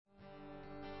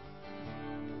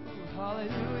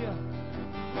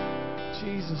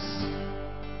Jesus.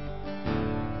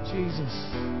 Jesus.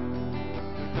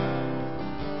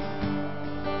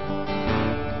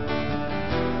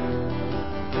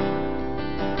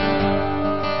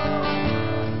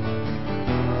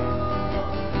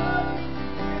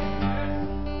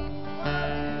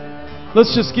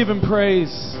 Let's just give Him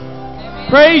praise.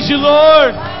 Praise you,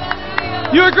 Lord.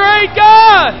 You're a great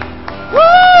God.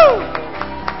 Woo!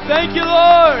 Thank you,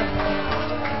 Lord.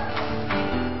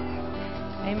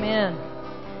 Amen.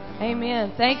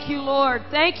 Amen. Thank you, Lord.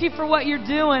 Thank you for what you're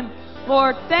doing,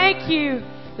 Lord. Thank you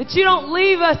that you don't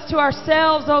leave us to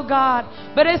ourselves, oh God,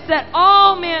 but it's that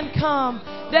all men come,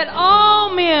 that all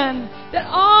men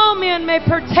may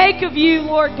partake of you,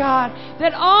 Lord God,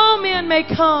 that all men may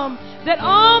come, that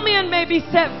all men may be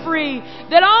set free,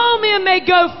 that all men may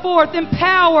go forth in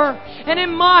power and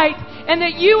in might, and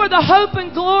that you are the hope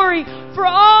and glory for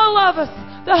all of us,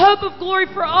 the hope of glory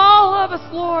for all of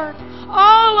us, Lord,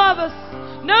 all of us.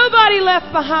 Nobody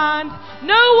left behind,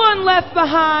 no one left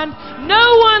behind,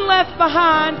 no one left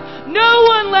behind, no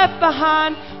one left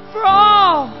behind, for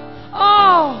all.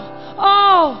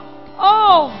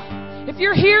 If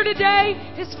you're here today,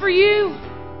 it's for you.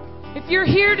 If you're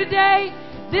here today,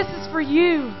 this is for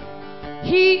you.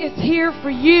 He is here for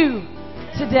you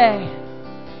today.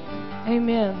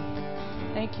 Amen.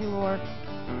 Thank you, Lord.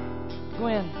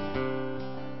 Gwen,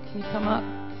 can you come up?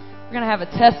 We're going to have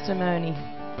a testimony.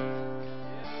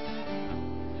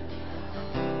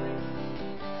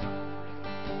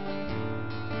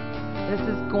 This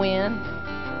is Gwen.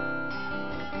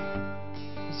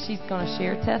 She's going to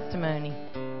share testimony.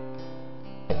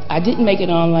 I didn't make it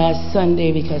on last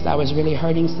Sunday because I was really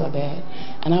hurting so bad.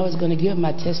 And I was going to give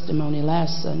my testimony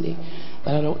last Sunday,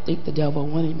 but I don't think the devil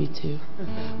wanted me to.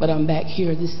 But I'm back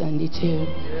here this Sunday too.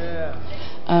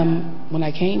 When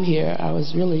I came here, I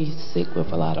was really sick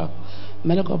with a lot of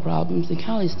medical problems and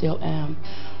kind of still am.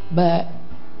 But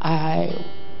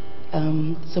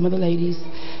some of the ladies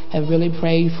have really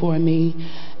prayed for me,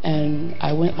 and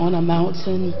I went on a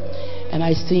mountain and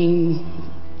I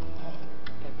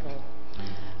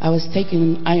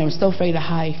am so afraid of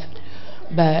height,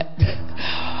 but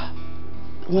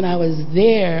when I was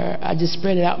there, I just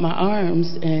spread out my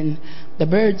arms and the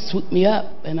bird swooped me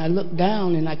up, and I looked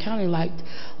down and I kind of like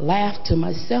laughed to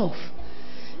myself.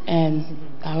 And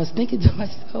I was thinking to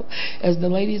myself, as the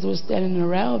ladies were standing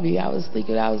around me, I was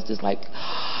just like,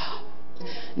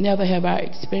 never have I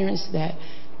experienced that.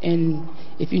 And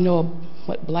if you know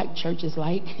what black church is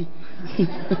like,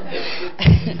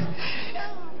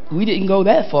 we didn't go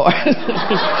that far.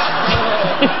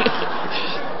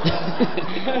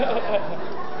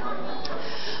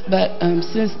 But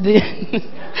since then,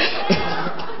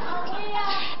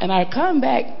 and I come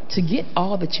back to get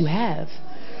all that you have.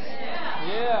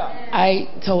 I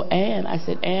told Ann, I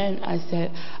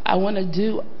said, I want to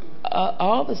do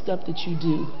all the stuff that you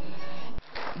do.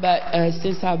 But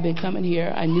since I've been coming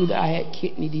here, I knew that I had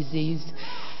kidney disease,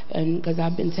 and because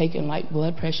I've been taking like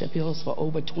blood pressure pills for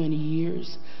over 20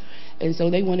 years. And so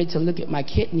they wanted to look at my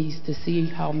kidneys to see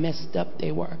how messed up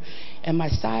they were. And my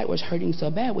side was hurting so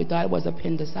bad, we thought it was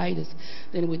appendicitis.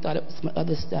 Then we thought it was some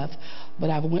other stuff. But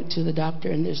I went to the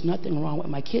doctor, and there's nothing wrong with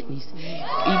my kidneys.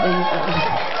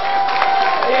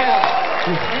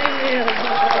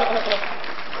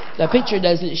 The picture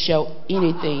doesn't show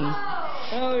anything.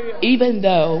 Even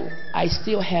though I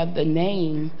still have the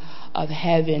name of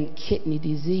having kidney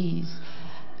disease,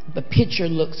 the picture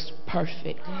looks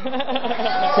perfect.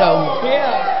 So,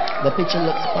 the picture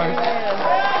looks perfect.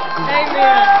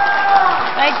 Amen.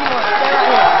 Thank you, Lord. Stay right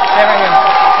here. Stay right here.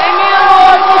 Amen,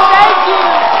 Lord. We thank you.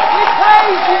 We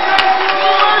praise you.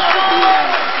 We worship you.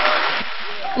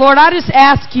 Lord, I just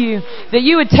ask you that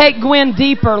you would take Gwen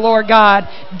deeper, Lord God,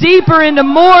 deeper into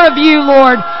more of you,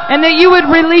 Lord, and that you would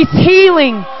release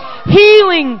healing,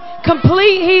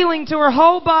 complete healing to her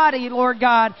whole body, Lord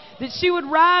God, that she would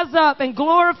rise up and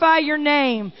glorify your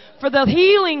name for the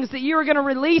healings that you are going to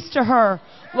release to her.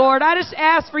 Lord, I just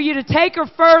ask for you to take her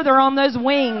further on those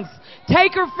wings.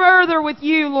 Take her further with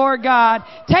you, Lord God.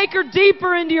 Take her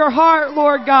deeper into your heart,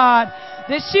 Lord God,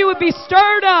 that she would be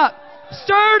stirred up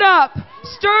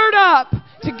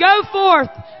to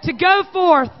go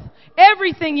forth.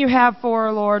 Everything you have for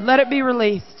her, Lord, let it be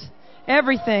released.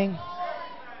 Everything.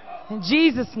 In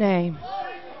Jesus' name.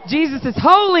 Jesus'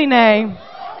 holy name.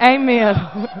 Amen.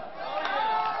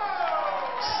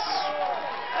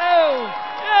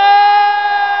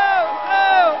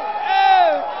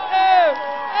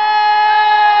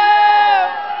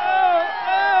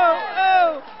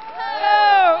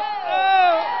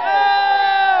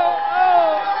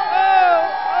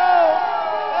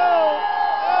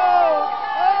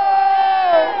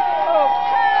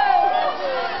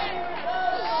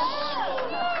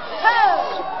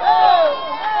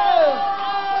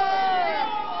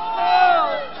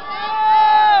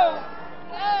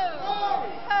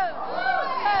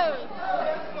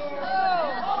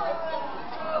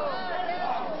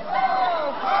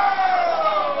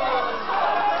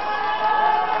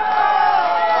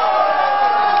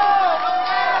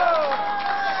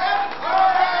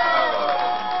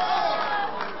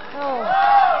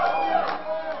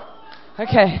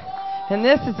 Okay. And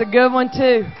this is a good one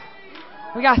too.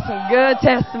 We got some good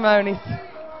testimonies.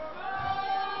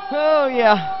 Oh,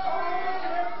 yeah.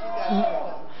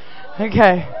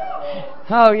 Okay.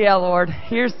 Oh, yeah, Lord.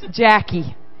 Here's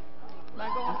Jackie. Am I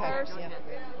going first?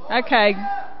 Okay.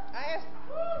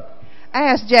 I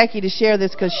asked Jackie to share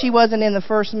this because she wasn't in the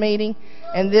first meeting,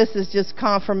 and this is just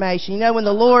confirmation. You know, when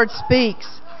the Lord speaks,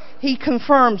 He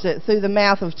confirms it through the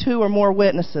mouth of 2 or more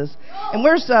witnesses. And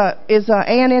is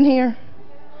Ann in here?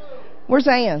 Where's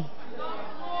Ann?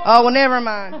 Oh, well, never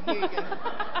mind. Here you go.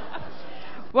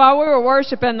 While we were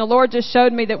worshiping, the Lord just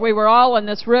showed me that we were all in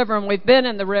this river, and we've been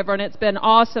in the river, and it's been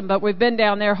awesome, but we've been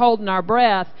down there holding our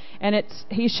breath, and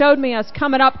He showed me us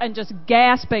coming up and just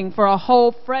gasping for a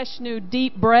whole fresh, new,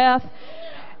 deep breath.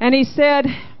 And He showed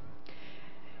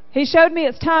me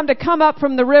it's time to come up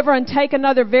from the river and take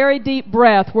another very deep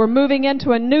breath. We're moving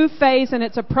into a new phase, and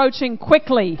it's approaching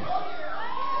quickly.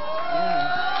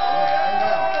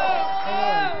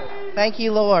 Thank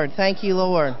you, Lord. Thank you,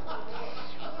 Lord.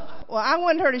 Well, I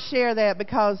wanted her to share that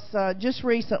because just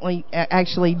recently,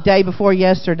 actually, day before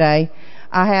yesterday,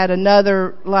 I had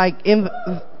another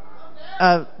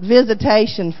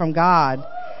visitation from God.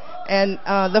 And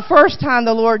the first time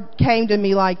the Lord came to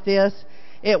me like this,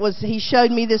 He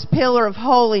showed me this pillar of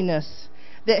holiness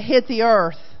that hit the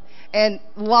earth, and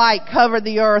light covered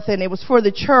the earth, and it was for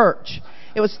the church.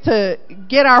 It was to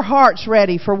get our hearts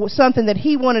ready for something that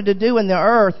He wanted to do in the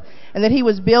earth, and that He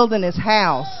was building His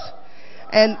house.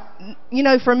 And, you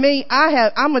know, for me,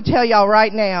 I'm going to tell y'all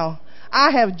right now,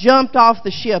 I have jumped off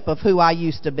the ship of who I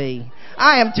used to be.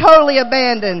 I am totally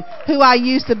abandoned who I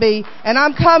used to be, and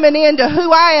I'm coming into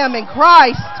who I am in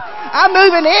Christ. I'm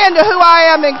moving into who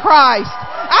I am in Christ.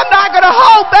 I'm not going to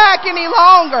hold back any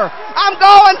longer. I'm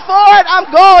going for it. I'm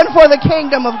going for the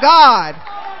kingdom of God.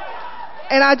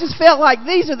 And I just felt like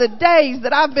these are the days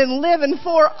that I've been living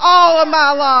for all of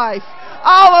my life.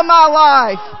 All of my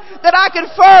life. That I could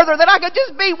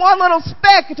just be one little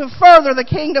speck to further the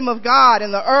kingdom of God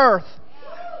in the earth.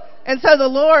 And so the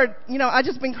Lord, you know, I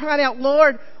just been crying out,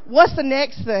 Lord, what's the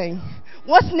next thing?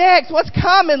 What's next? What's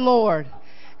coming, Lord?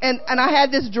 And I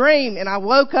had this dream, and I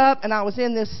woke up, and I was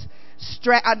in this,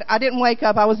 I didn't wake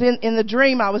up, I was in the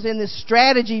dream, I was in this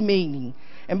strategy meeting.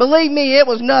 And believe me, it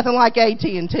was nothing like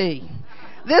AT&T.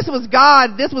 This was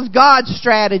God's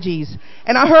strategies.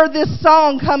 And I heard this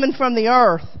song coming from the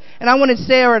earth. And I wanted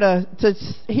Sarah to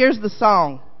here's the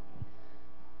song.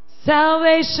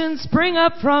 Salvation spring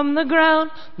up from the ground.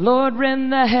 Lord,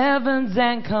 rend the heavens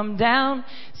and come down.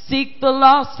 Seek the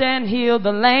lost and heal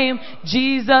the lame.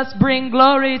 Jesus, bring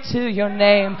glory to your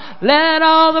name. Let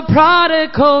all the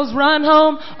prodigals run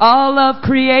home. All of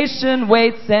creation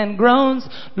waits and groans.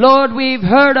 Lord, we've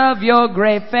heard of your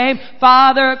great fame.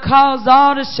 Father, cause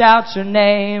all to shout your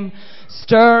name.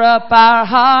 Stir up our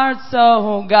hearts,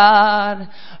 oh God.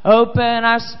 Open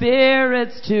our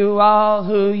spirits to all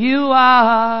who you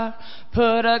are.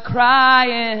 Put a cry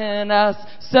in us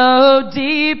so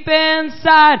deep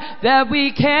inside that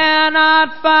we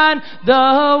cannot find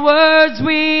the words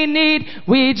we need.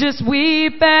 We just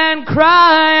weep and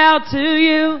cry out to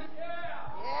you.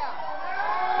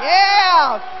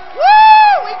 Yeah.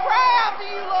 Woo! We cry out to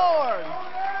you, Lord.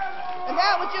 And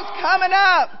that was just coming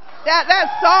up.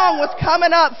 That song was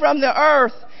coming up from the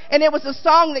earth. And it was a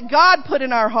song that God put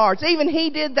in our hearts. Even He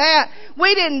did that.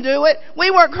 We didn't do it. We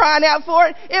weren't crying out for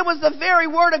it. It was the very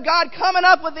Word of God coming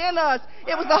up within us.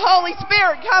 It was the Holy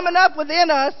Spirit coming up within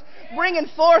us, bringing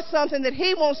forth something that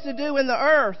He wants to do in the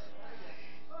earth.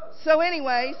 So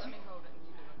anyways,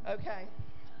 okay.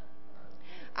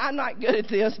 I'm not good at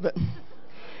this, but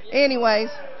anyways,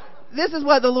 this is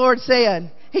what the Lord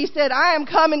said. He said, I am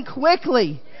coming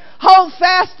quickly. Hold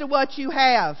fast to what you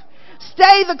have.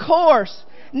 Stay the course.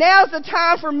 Now's the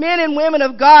time for men and women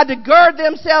of God to gird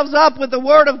themselves up with the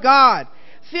Word of God.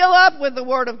 Fill up with the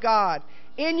Word of God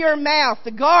in your mouth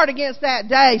to guard against that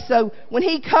day. So when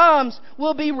He comes,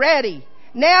 we'll be ready.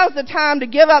 Now's the time to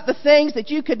give up the things that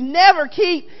you could never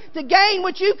keep to gain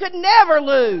what you could never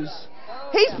lose.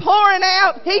 He's pouring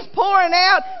out. He's pouring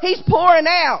out. He's pouring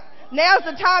out. Now's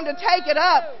the time to take it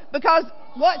up, because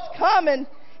what's coming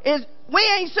is we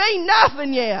ain't seen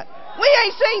nothing yet. We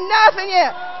ain't seen nothing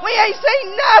yet. We ain't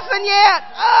seen nothing yet.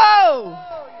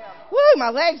 Oh! Woo, my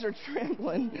legs are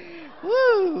trembling.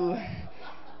 Woo.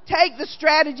 Take the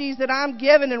strategies that I'm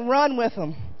giving and run with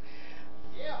them.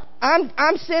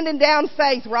 I'm sending down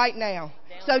faith right now.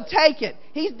 So take it.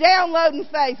 He's downloading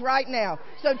faith right now.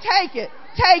 So take it.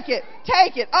 Take it.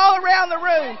 Take it. All around the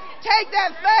room. Take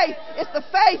that faith. It's the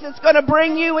faith that's going to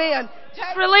bring you in.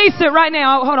 Release it right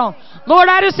now. Hold on. Lord,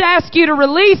 I just ask you to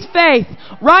release faith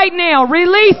right now.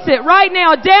 Release it right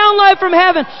now. Download from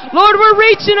heaven. Lord, we're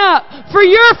reaching up for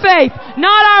your faith.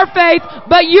 Not our faith,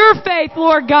 but your faith,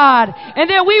 Lord God. And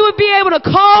that we would be able to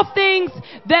call things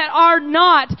that are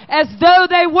not as though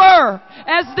they were.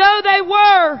 As though they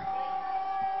were.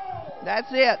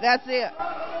 That's it. That's it.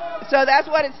 So that's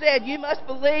what it said. You must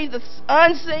believe the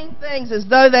unseen things as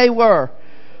though they were.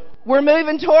 We're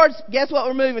moving towards, guess what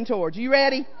we're moving towards? You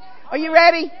ready? Are you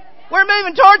ready? We're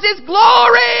moving towards His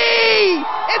glory!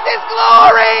 It's His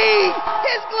glory!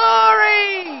 His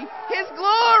glory! His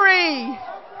glory!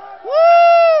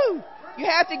 Woo! You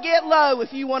have to get low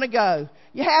if you want to go.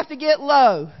 You have to get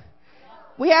low.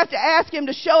 We have to ask Him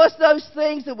to show us those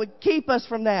things that would keep us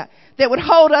from that would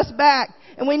hold us back.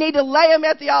 And we need to lay them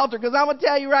at the altar, because I'm going to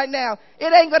tell you right now,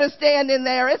 it ain't going to stand in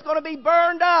there. It's going to be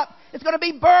burned up. It's going to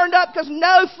be burned up because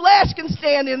no flesh can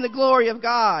stand in the glory of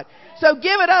God. So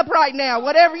give it up right now.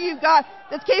 Whatever you've got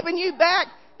that's keeping you back,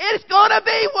 it's going to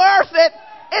be worth it.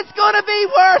 It's going to be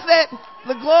worth it.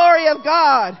 The glory of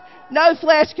God. No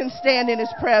flesh can stand in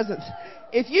His presence.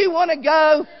 If you want to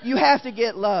go, you have to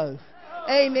get low.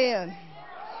 Amen.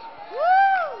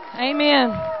 Woo!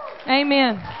 Amen.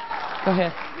 Amen. Go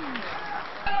ahead.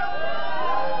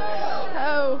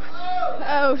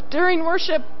 During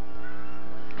worship,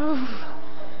 I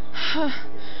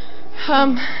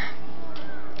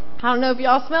don't know if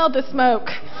y'all smelled the smoke.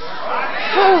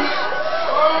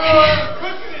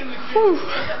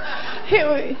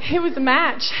 It was a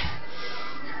match.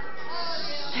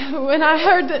 When I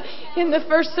heard that in the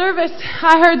first service,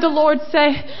 I heard the Lord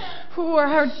say, or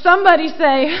I heard somebody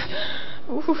say,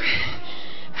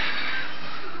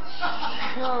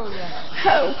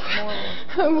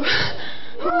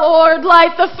 Lord,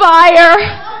 light the fire.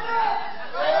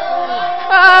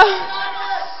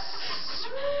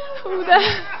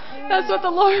 That's what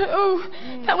the Lord,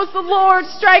 that was the Lord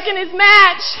striking His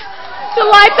match to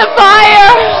light the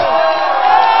fire.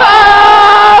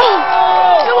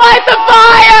 To light the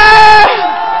fire.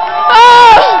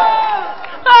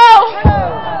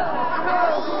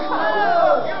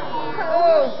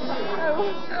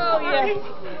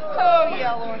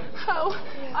 Yeah, Lord.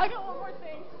 I got one more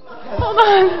thing. Hold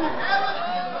on.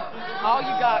 All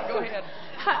you got, go ahead.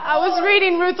 I was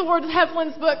reading Ruth Ward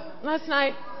Heflin's book last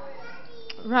night,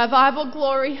 Revival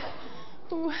Glory.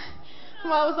 While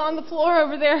I was on the floor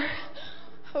over there,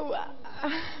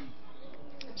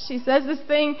 she says this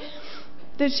thing,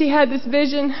 that she had this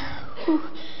vision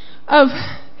of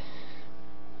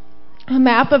a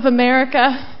map of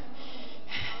America,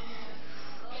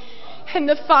 and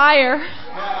the fire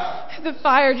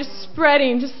just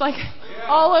spreading, just like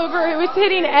all over. It was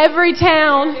hitting every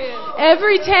town.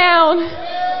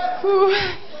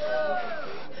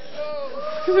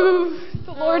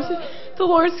 The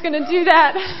Lord's going to do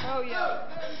that.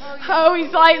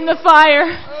 He's lighting the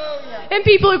fire. And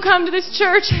people who come to this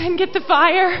church and get the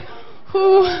fire,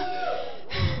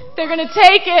 they're going to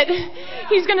take it.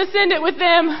 He's going to send it with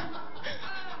them.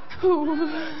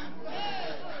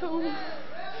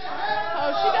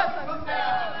 She got something.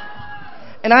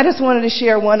 And I just wanted to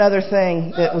share one other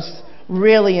thing that was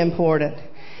really important,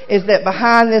 is that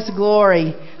behind this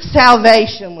glory,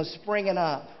 salvation was springing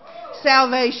up.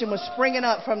 Salvation was springing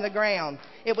up from the ground.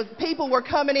 It was, people were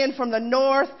coming in from the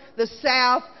north, the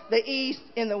south, the east,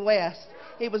 and the west.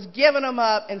 He was giving them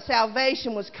up, and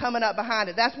salvation was coming up behind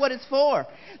it. That's what it's for.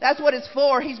 That's what it's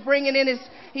for. He's bringing in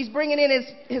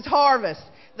his harvest.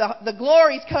 The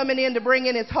glory's coming in to bring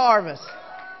in His harvest.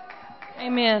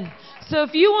 Amen. So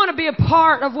if you want to be a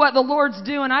part of what the Lord's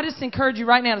doing, I just encourage you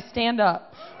right now to stand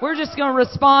up. We're just going to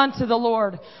respond to the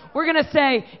Lord. We're going to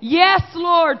say, yes,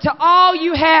 Lord, to all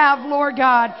you have, Lord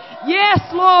God. Yes,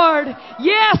 Lord.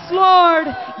 Yes, Lord.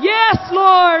 Yes,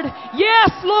 Lord.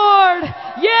 Yes, Lord.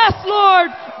 Yes, Lord.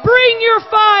 Bring your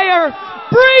fire.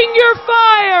 Bring your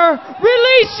fire.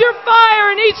 Release your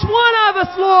fire in each one of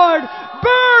us, Lord.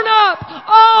 Burn up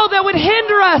all that would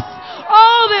hinder us.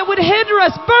 All that would hinder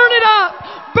us. Burn it up.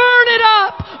 Burn it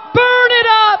up. Burn it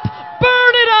up.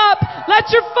 Burn it up.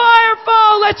 Let your fire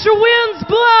fall. Let your winds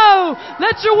blow.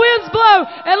 Let your winds blow.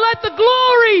 And let the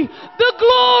glory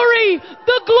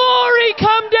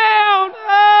come down.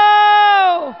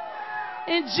 Oh,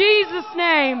 in Jesus'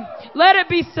 name, let it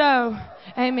be so.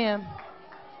 Amen.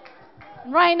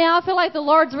 Right now, I feel like the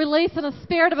Lord's releasing a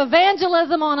spirit of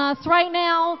evangelism on us right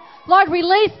now. Lord,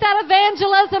 release that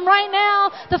evangelism right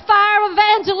now. The fire of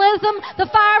evangelism. The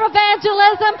fire of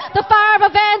evangelism. The fire of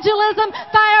evangelism.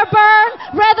 Fire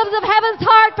burn. Rhythms of heaven's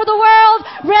heart for the world.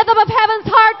 Rhythm of heaven's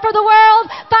heart for the world.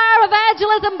 Fire of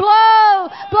evangelism. Blow.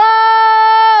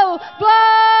 Blow.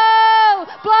 Blow.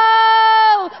 Blow.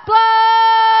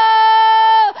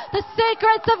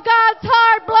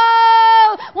 heart,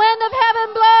 blow. Wind of heaven,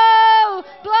 blow,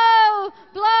 blow,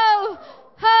 blow.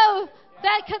 Oh,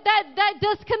 that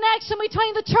disconnection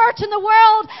between the church and the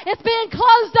world, it's being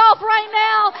closed off right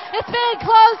now. It's being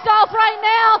closed off right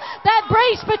now. That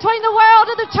breach between the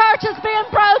world and the church is being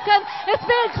broken. It's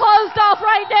being closed off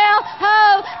right now.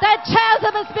 Oh, that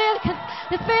chasm is being closed.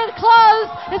 It's being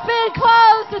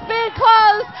closed. It's being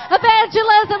closed.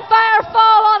 Evangelism, fire,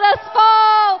 fall on us,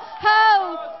 fall. Oh,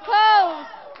 oh,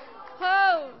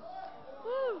 oh.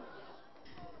 Woo.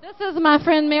 This is my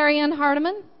friend Marianne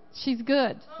Hardiman. She's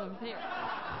good. So here.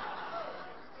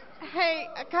 Hey,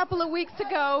 a couple of weeks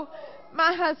ago,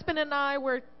 my husband and I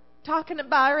were talking to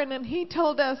Byron, and he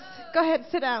told us, go ahead,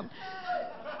 sit down.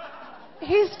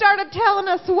 He started telling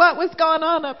us what was going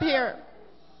on up here.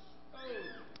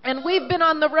 And we've been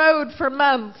on the road for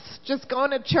months, just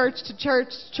going to church to church,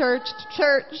 church to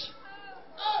church.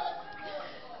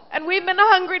 And we've been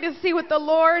hungry to see what the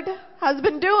Lord has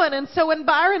been doing. And so when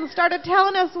Byron started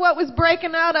telling us what was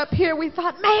breaking out up here, we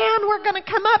thought, man, we're going to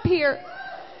come up here.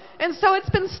 And so it's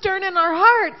been stirring in our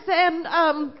hearts. And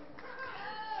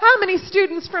how many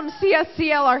students from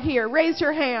CSCL are here? Raise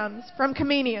your hands from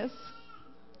Comenius.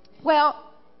 Well,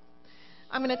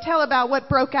 I'm going to tell about what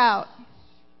broke out.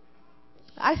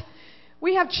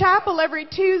 We have chapel every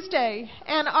Tuesday,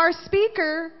 and our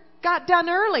speaker got done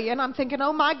early, and I'm thinking,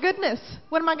 oh my goodness,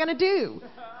 what am I going to do?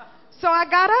 So I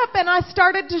got up and I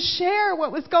started to share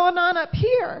what was going on up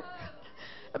here,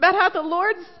 about how the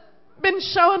Lord's been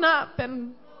showing up,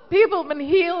 and people have been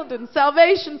healed, and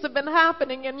salvations have been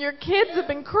happening, and your kids have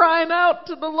been crying out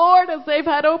to the Lord as they've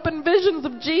had open visions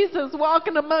of Jesus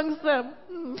walking amongst them.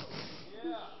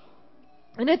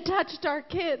 And it touched our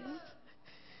kids.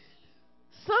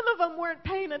 Some of them weren't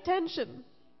paying attention.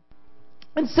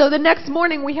 And so the next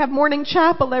morning, we have morning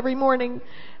chapel every morning.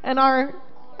 And our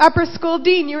upper school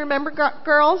dean, you remember,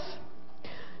 girls?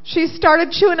 She started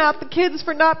chewing out the kids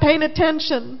for not paying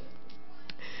attention.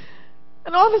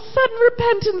 And all of a sudden,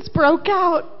 repentance broke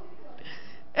out.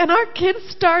 And our kids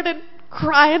started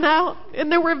crying out.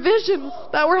 And there were visions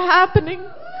that were happening.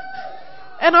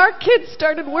 And our kids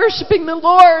started worshiping the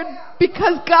Lord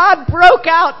because God broke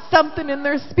out something in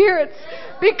their spirits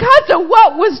because of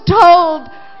what was told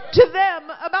to them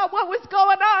about what was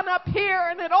going on up here.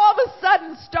 And it all of a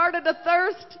sudden started a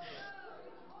thirst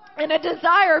and a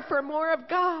desire for more of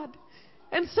God.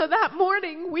 And so that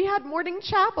morning we had morning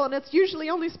chapel, and it's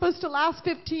usually only supposed to last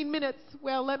 15 minutes.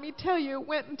 Well, let me tell you, it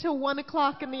went until 1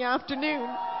 o'clock in the afternoon.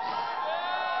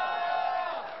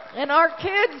 And our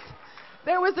kids,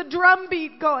 there was a drum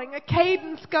beat going, a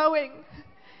cadence going.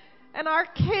 And our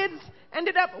kids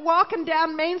ended up walking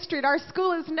down Main Street. Our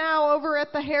school is now over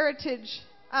at the Heritage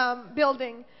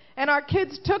building. And our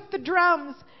kids took the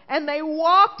drums and they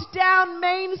walked down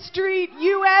Main Street,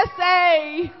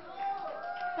 USA.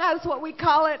 That's what we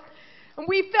call it. And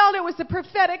we felt it was a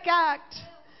prophetic act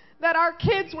that our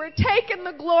kids were taking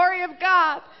the glory of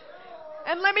God.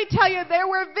 And let me tell you, there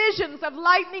were visions of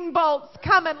lightning bolts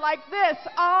coming like this,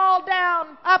 all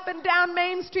down, up and down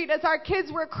Main Street as our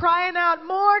kids were crying out,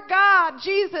 more God,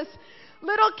 Jesus.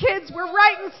 Little kids were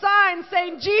writing signs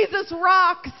saying, Jesus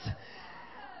rocks.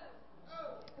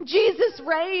 Jesus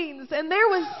reigns. And there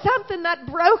was something that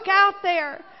broke out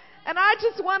there. And I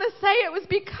just want to say it was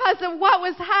because of what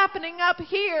was happening up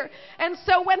here. And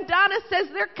so when Donna says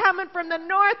they're coming from the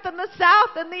north and the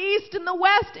south and the east and the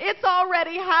west, it's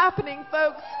already happening,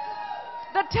 folks.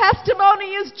 The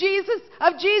testimony is Jesus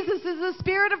is the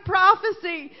spirit of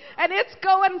prophecy. And it's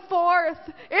going forth.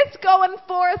 It's going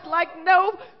forth like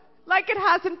it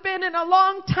hasn't been in a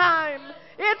long time.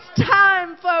 It's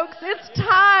time, folks. It's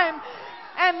time.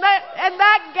 And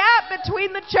that gap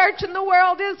between the church and the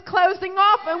world is closing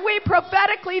off, and we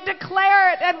prophetically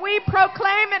declare it, and we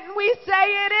proclaim it, and we say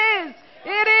it is.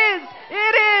 It is.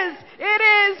 It is. It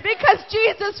is. Because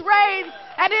Jesus reigns,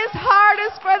 and his heart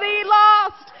is for the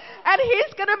lost. And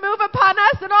he's going to move upon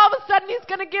us, and all of a sudden he's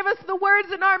going to give us the words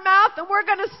in our mouth, and we're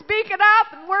going to speak it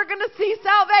out, and we're going to see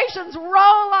salvations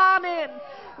roll on in.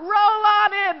 Roll on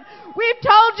in. We've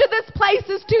told you this place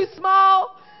is too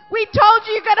small. We told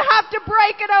you you're going to have to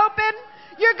break it open.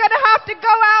 You're going to have to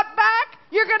go out back.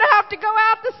 You're going to have to go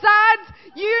out the sides.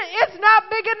 It's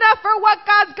not big enough for what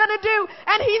God's going to do.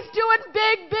 And he's doing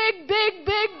big, big, big,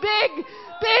 big, big.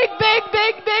 Big, big,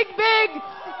 big, big, big.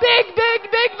 Big, big,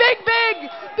 big, big, big.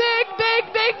 Big, big,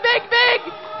 big, big, big.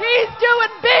 He's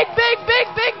doing big, big, big,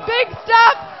 big, big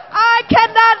stuff. I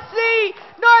cannot see,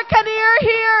 nor can ear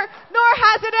hear, nor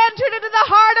has it entered into the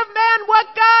heart of man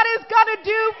what God is going to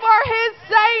do for his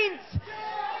saints.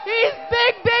 He's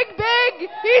big, big, big.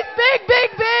 He's big, big,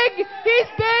 big. He's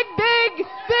big, big,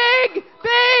 big,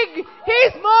 big.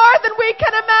 He's more than we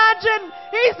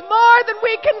more than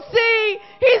we can see.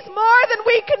 He's more than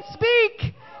we can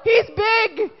speak. He's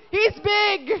big. He's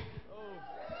big.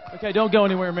 Okay, don't go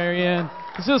anywhere, Marianne.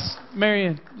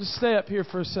 Marianne, just stay up here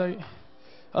for a second.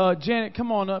 Janet,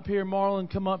 come on up here.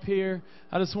 Marlon, come up here.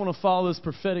 I just want to follow this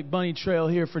prophetic bunny trail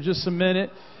here for just a minute.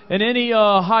 And any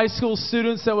high school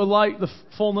students that would like the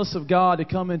fullness of God to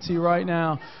come into you right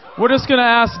now, we're just going to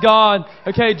ask God.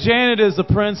 Okay, Janet is the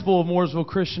principal of Mooresville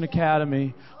Christian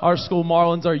Academy. Our school,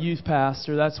 Marlon's our youth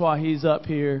pastor. That's why he's up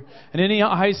here. And any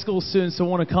high school students that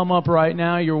want to come up right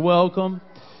now, you're welcome.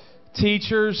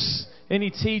 Teachers,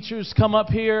 any teachers, come up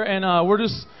here. And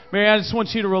Mary, I just want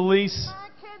you to release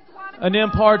an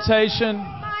impartation.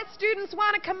 My students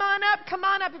want to come on up. Come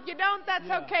on up. If you don't, that's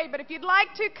okay. But if you'd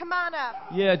like to, come on up.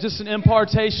 Yeah, just an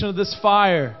impartation of this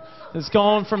fire that's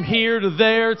gone from here to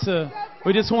there to.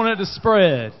 We just want it to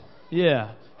spread.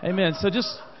 Yeah, amen. So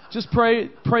just pray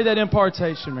that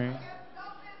impartation, Mary.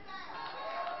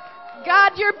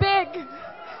 God, you're big.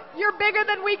 You're bigger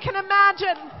than we can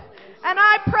imagine. And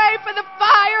I pray for the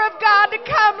fire of God to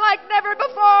come like never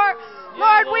before.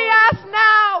 Lord, we ask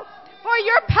now for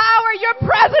your power, your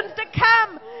presence to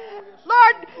come.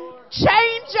 Lord,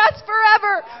 change us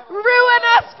forever. Ruin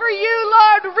us for you,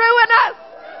 Lord. Ruin us.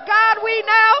 God, we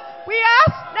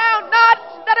ask now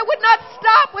not that it would not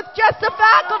stop with just the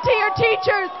faculty or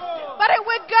teachers, but it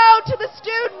would go to the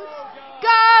students.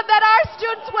 God, that our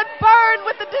students would burn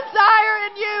with the desire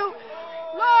in you.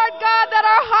 Lord God, that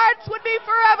our hearts would be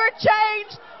forever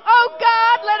changed. Oh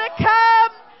God, let it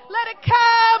come. Let it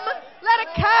come. Let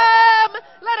it come.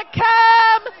 Let it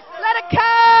come. Let it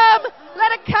come.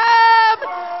 Let it come.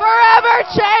 Forever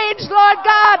changed, Lord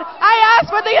God. I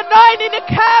ask for the anointing to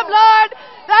come, Lord,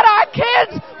 that our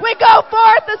kids would go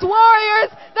forth as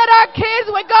warriors, that our kids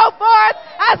would go forth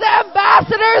as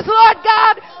ambassadors, Lord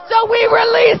God. So we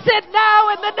release it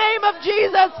now in the name of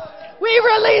Jesus. We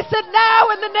release it now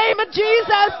in the name of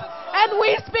Jesus. And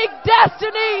we speak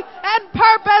destiny and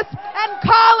purpose and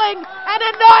calling and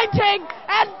anointing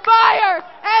and fire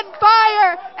and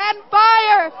fire and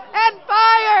fire and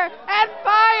fire and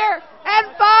fire and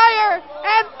fire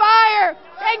and fire.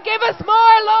 And give us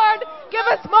more, Lord. Give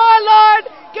us more, Lord.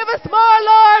 Give us more,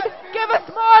 Lord. Give us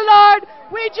more, Lord.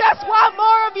 We just want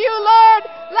more of you, Lord.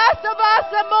 Less of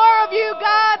us and more of you,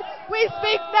 God. We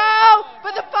speak now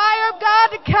for the fire of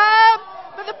God to come.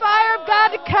 For the fire of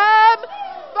God to come.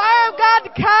 Fire of God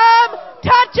to come.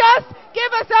 Touch us.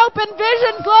 Give us open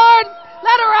visions, Lord.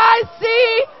 Let our eyes see.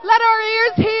 Let our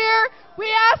ears hear. We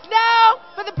ask now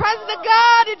for the presence of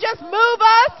God to just move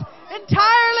us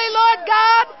entirely, Lord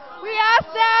God. We ask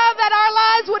now that our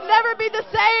lives would never be the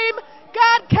same.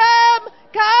 God, come,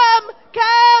 come,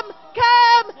 come,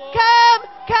 come, come,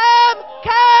 come,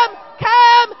 come,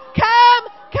 come, come,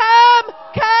 come,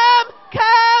 come,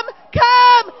 come,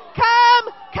 come, come,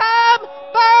 come,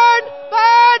 burn,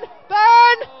 burn,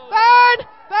 burn, burn,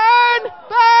 burn,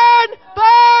 burn,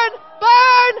 burn,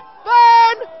 burn,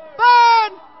 burn,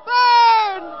 burn,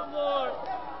 burn. Lord.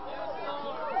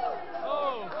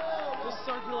 Oh, just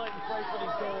circulate and pray for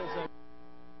these girls.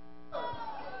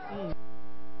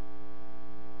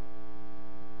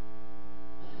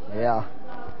 Yeah.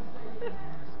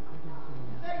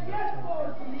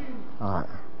 All right.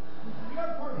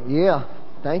 Yeah.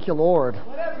 Thank you, Lord.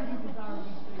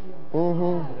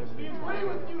 Mm-hmm. We agree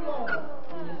with you, Lord.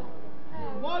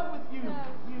 We're one with you.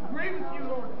 We agree with you,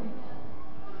 Lord.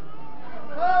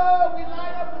 Oh, we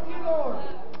line up with you, Lord.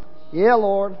 Yeah,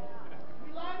 Lord.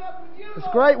 We line up with you, Lord. It's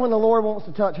great when the Lord wants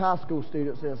to touch high school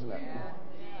students, isn't it?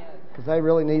 Because they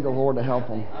really need the Lord to help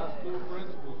them.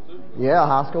 Yeah,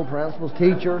 high school principals,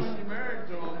 teachers.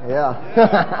 Yeah.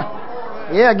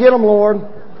 Yeah, get them, Lord.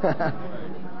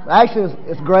 Actually,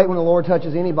 it's great when the Lord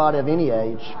touches anybody of any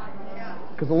age.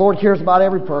 Because the Lord cares about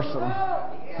every person.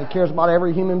 He cares about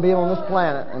every human being on this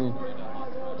planet. And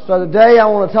so today I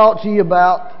want to talk to you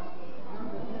about...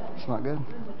 It's not good?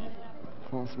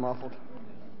 It's muffled.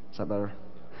 Is that better?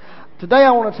 Today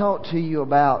I want to talk to you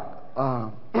about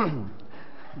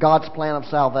God's plan of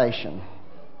salvation.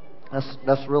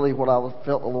 That's really what I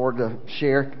felt the Lord to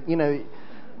share. You know,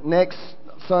 next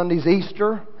Sunday's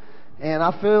Easter, and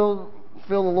I feel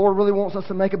the Lord really wants us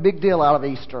to make a big deal out of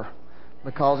Easter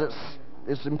because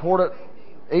it's important.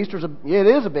 It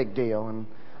is a big deal. And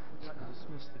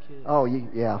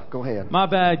yeah, go ahead. My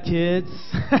bad, kids.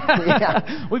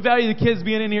 Yeah. We value the kids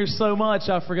being in here so much.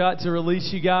 I forgot to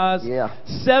release you guys. Yeah.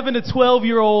 7 to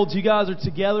 12-year-olds, you guys are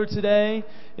together today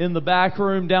in the back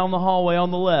room down the hallway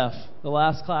on the left, the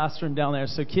last classroom down there.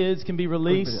 So kids can be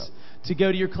released to go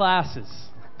to your classes.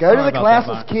 Go to the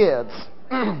classes, kids.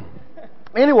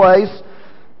 Anyways,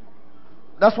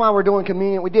 that's why we're doing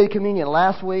communion. We did communion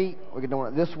last week. We're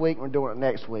doing it this week. We're doing it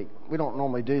next week. We don't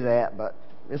normally do that, but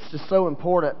it's just so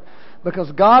important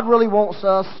because God really wants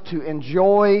us to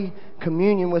enjoy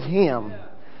communion with Him.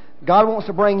 God wants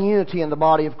to bring unity in the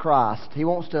body of Christ. He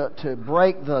wants to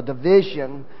break the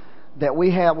division that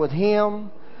we have with Him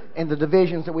and the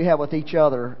divisions that we have with each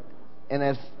other. And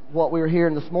as what we were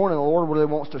hearing this morning, the Lord really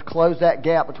wants to close that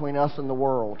gap between us and the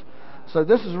world. So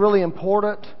this is really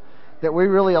important that we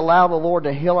really allow the Lord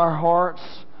to heal our hearts.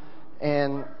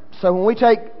 And so when we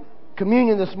take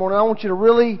communion this morning, I want you to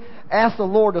really ask the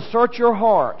Lord to search your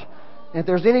heart. And if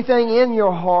there's anything in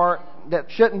your heart that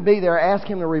shouldn't be there, ask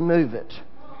Him to remove it.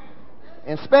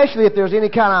 And especially if there's any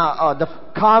kind of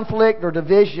conflict or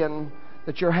division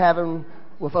that you're having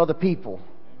with other people.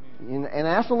 And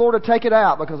ask the Lord to take it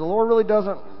out, because the Lord really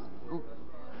doesn't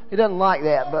like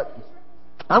that. But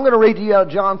I'm going to read to you out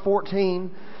of John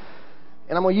 14,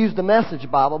 and I'm going to use the Message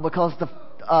Bible, because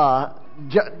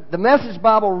the Message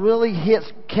Bible really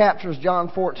captures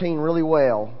John 14 really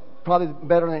well. Probably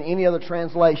better than any other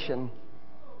translation.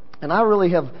 And I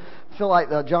really feel like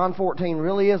John 14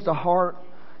 really is the heart.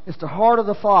 It's the heart of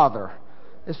the Father.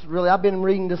 I've been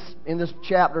reading this in this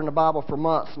chapter in the Bible for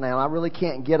months now, and I really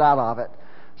can't get out of it.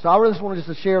 So I really just wanted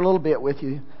to share a little bit with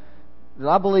you that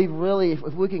I believe really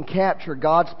if we can capture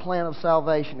God's plan of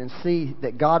salvation and see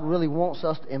that God really wants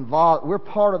us to involve, we're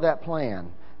part of that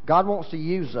plan. God wants to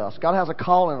use us. God has a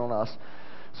calling on us.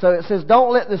 So it says,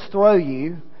 don't let this throw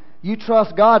you. You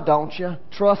trust God, don't you?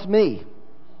 Trust me.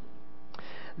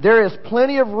 There is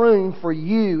plenty of room for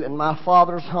you in my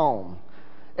Father's home.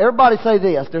 Everybody say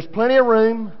this. There's plenty of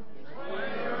room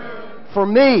for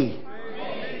me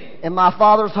in my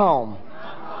Father's home.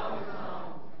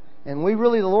 And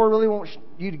the Lord really wants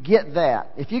you to get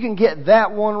that. If you can get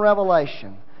that one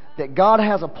revelation, that God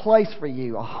has a place for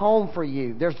you, a home for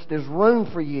you, there's room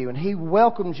for you, and He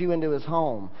welcomes you into His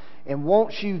home and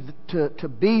wants you to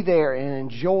be there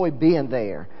and enjoy being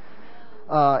there.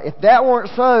 If that weren't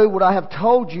so, would I have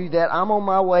told you that I'm on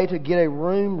my way to get a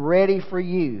room ready for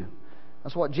you?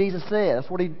 That's what Jesus said. That's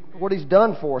what He's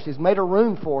done for us. He's made a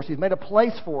room for us. He's made a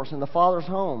place for us in the Father's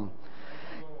home.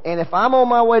 And if I'm on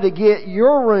my way to get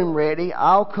your room ready,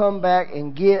 I'll come back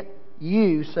and get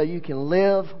you so you can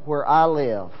live where I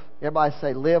live. Everybody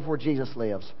say, live where Jesus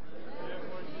lives.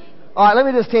 All right, let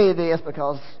me just tell you this,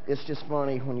 because it's just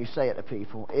funny when you say it to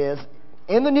people, is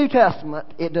in the New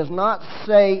Testament, it does not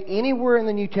say anywhere in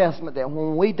the New Testament that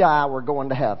when we die, we're going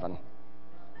to heaven.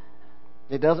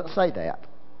 It doesn't say that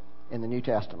in the New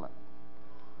Testament.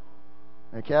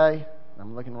 Okay?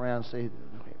 I'm looking around to see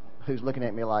who's looking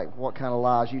at me like, what kind of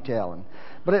lies you telling?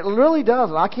 But it really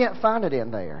doesn't. I can't find it in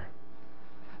there.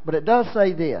 But it does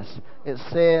say this. It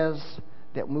says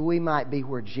that we might be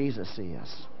where Jesus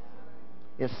is.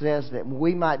 It says that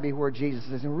we might be where Jesus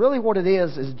is. And really what it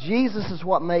is Jesus is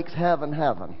what makes heaven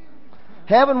heaven.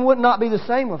 Heaven would not be the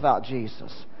same without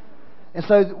Jesus. And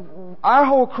so our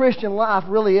whole Christian life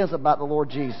really is about the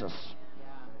Lord Jesus.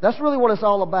 That's really what it's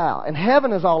all about. And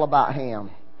heaven is all about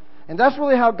Him. And that's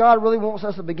really how God really wants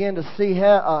us to begin to see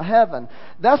heaven.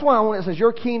 That's why when it says,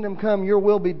 your kingdom come, your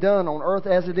will be done on earth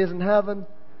as it is in heaven,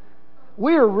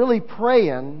 we are really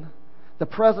praying the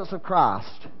presence of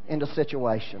Christ into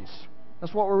situations.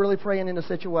 That's what we're really praying into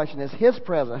situations, is His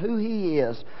presence, who He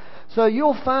is. So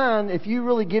you'll find, if you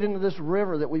really get into this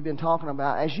river that we've been talking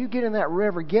about, as you get in that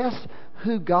river, guess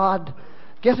who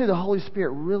the Holy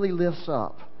Spirit really lifts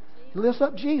up? He lifts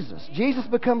up Jesus. Jesus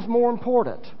becomes more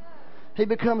important. He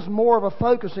becomes more of a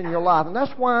focus in your life. And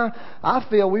that's why I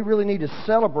feel we really need to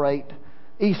celebrate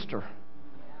Easter.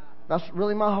 That's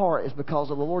really my heart, is because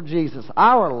of the Lord Jesus,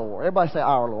 our Lord. Everybody say,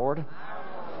 our Lord. Our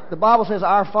Lord. The Bible says,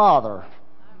 our Father.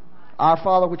 Our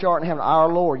Father which art in heaven, our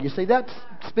Lord. You see, that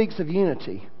speaks of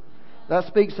unity. That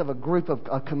speaks of a group of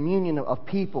a communion of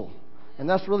people. And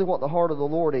that's really what the heart of the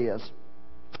Lord is.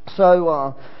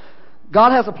 So,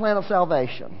 God has a plan of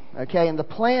salvation. Okay? And the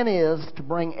plan is to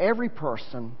bring every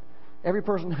person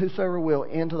whosoever will,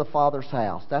 into the Father's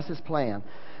house. That's His plan.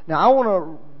 Now, I want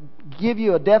to give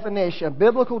you a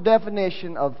biblical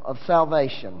definition of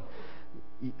salvation.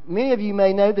 Many of you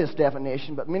may know this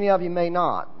definition, but many of you may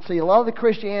not. See, a lot of the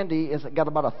Christianity has got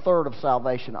about a third of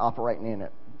salvation operating in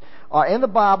it. In the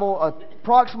Bible,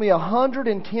 approximately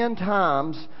 110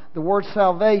 times the word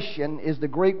salvation is the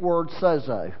Greek word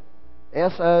sozo.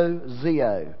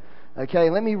 S-O-Z-O. Okay,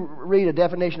 let me read a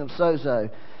definition of sozo.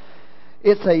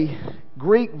 It's a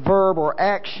Greek verb or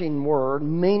action word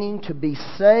meaning to be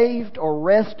saved or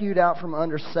rescued out from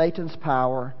under Satan's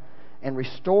power and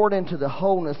restored into the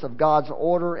wholeness of God's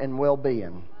order and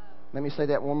well-being. Let me say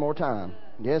that one more time.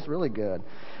 Yes, really good.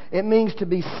 It means to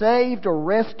be saved or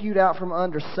rescued out from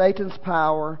under Satan's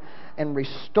power and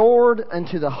restored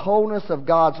into the wholeness of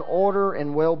God's order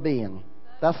and well-being.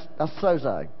 That's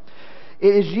sozo.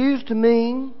 It is used to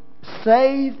mean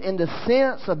saved in the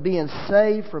sense of being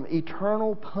saved from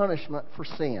eternal punishment for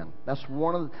sin. That's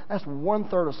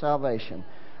 1/3 of salvation.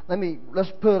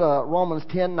 Let's put Romans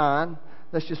 10:9.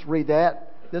 Let's just read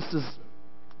that.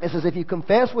 It says, if you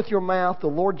confess with your mouth the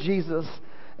Lord Jesus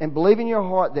and believe in your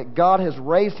heart that God has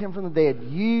raised Him from the dead,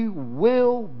 you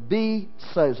will be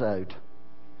sozoed.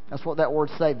 That's what that word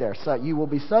saved there. So you will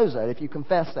be sozoed if you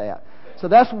confess that. So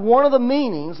that's one of the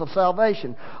meanings of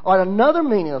salvation. All right, another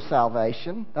meaning of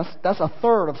salvation, that's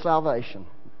 1/3 of salvation.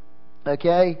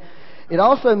 Okay? It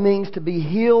also means to be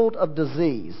healed of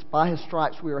disease. By His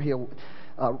stripes we are healed.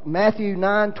 Matthew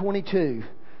 9:22.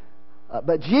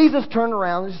 But Jesus turned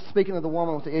around, this is speaking of the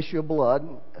woman with the issue of blood.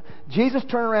 Jesus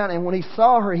turned around, and when He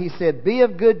saw her, He said, be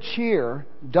of good cheer,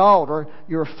 daughter,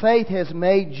 your faith has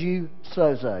made you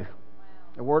sozo.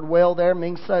 The word well there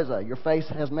means sozo. Your faith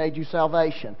has made you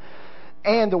salvation.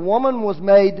 And the woman was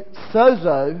made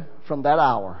sozo from that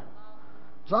hour.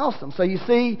 It's awesome. So you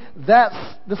see, that's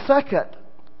the second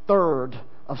third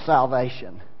of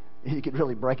salvation. You could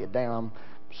really break it down.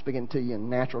 I'm speaking to you in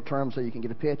natural terms so you can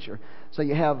get a picture. So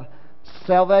you have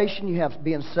salvation, you have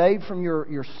being saved from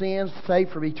your sins, saved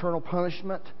from eternal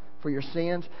punishment for your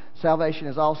sins. Salvation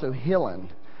is also healing.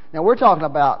 Now we're talking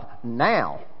about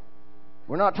now.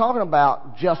 We're not talking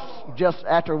about just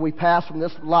after we pass from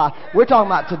this life. We're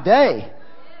talking about today.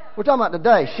 We're talking about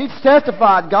today. She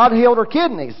testified God healed her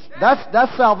kidneys.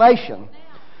 That's salvation.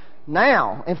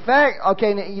 Now, in fact,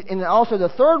 okay, and also the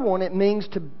third one, it means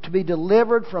to be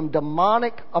delivered from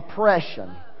demonic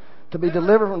oppression. To be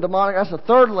delivered from demonic, that's the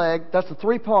third leg, that's the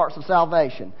 3 parts of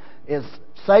salvation. Is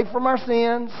saved from our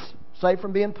sins, saved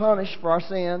from being punished for our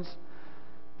sins,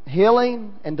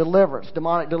 healing and deliverance,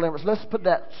 demonic deliverance. Let's put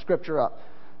that scripture up,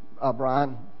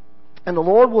 Brian. And the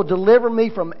Lord will deliver me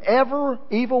from every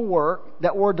evil work.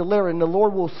 That word deliver. And the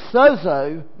Lord will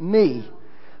sozo me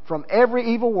from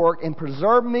every evil work and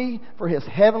preserve me for His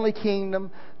heavenly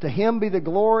kingdom. To Him be the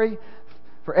glory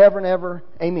forever and ever.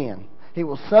 Amen. He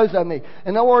will sozo me.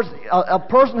 In other words, a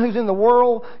person who's in the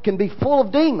world can be full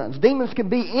of demons. Demons can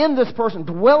be in this person,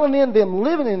 dwelling in them,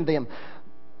 living in them.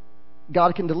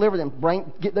 God can deliver them,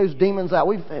 get those demons out.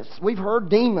 We've heard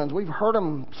demons. We've heard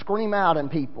them scream out in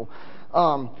people.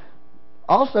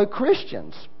 Also,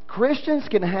 Christians. Christians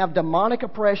can have demonic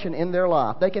oppression in their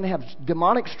life. They can have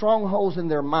demonic strongholds in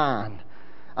their mind.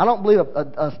 I don't believe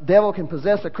a devil can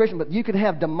possess a Christian, but you can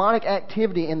have demonic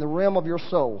activity in the realm of your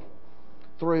soul.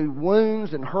 Through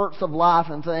wounds and hurts of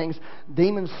life and things.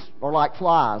 Demons are like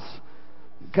flies.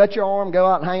 Cut your arm, go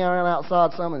out and hang around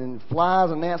outside something, and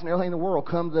flies and gnats and everything in the world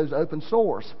come to those open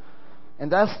sores.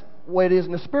 And that's the way it is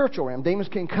in the spiritual realm. Demons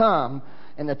can come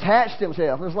and attach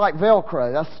themselves. It's like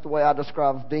Velcro. That's the way I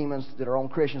describe demons that are on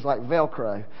Christians, like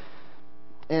Velcro.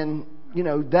 And, you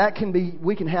know,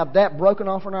 we can have that broken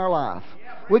off in our life.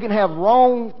 We can have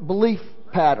wrong belief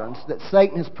patterns that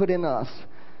Satan has put in us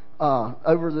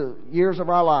over the years of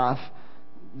our life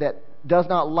that does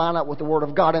not line up with the Word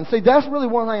of God. And see, that's really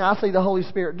one thing I see the Holy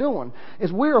Spirit doing,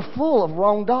 is we are full of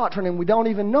wrong doctrine and we don't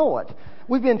even know it.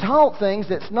 We've been taught things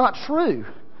that's not true,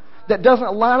 that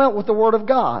doesn't line up with the Word of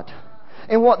God.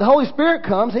 And what the Holy Spirit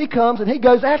comes and He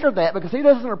goes after that because He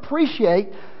doesn't appreciate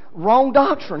wrong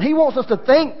doctrine. He wants us to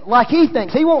think like He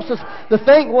thinks. He wants us to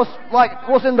think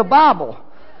what's in the Bible.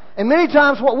 And many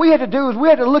times what we have to do is we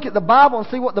have to look at the Bible and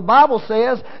see what the Bible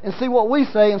says and see what we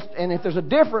say. And if there's a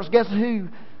difference, guess who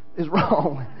is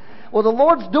wrong? Well, the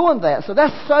Lord's doing that. So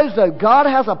that's sozo. God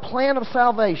has a plan of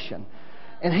salvation.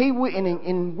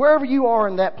 And wherever you are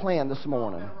in that plan this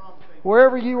morning,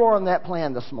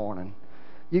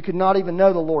 you could not even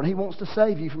know the Lord. He wants to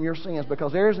save you from your sins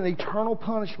because there is an eternal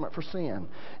punishment for sin.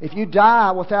 If you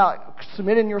die without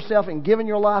submitting yourself and giving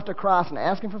your life to Christ and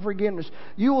asking for forgiveness,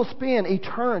 you will spend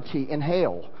eternity in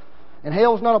hell. And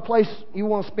hell is not a place you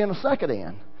want to spend a second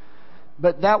in.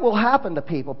 But that will happen to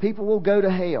people. People will go to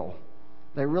hell.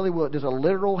 They really will. There's a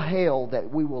literal hell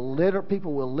that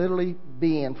people will literally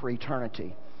be in for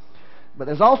eternity. But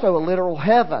there's also a literal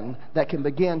heaven that can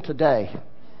begin today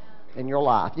in your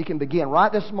life. You can begin right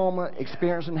this moment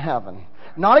experiencing heaven.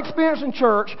 Not experiencing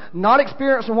church, not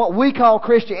experiencing what we call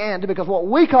Christianity, because what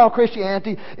we call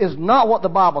Christianity is not what the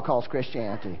Bible calls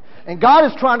Christianity. And God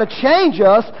is trying to change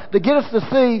us to get us to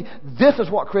see this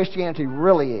is what Christianity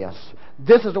really is.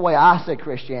 This is the way I say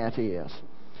Christianity is.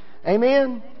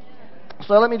 Amen?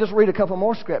 So let me just read a couple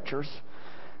more scriptures.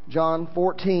 John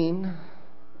 14,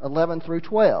 11 through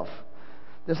 12.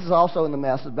 This is also in the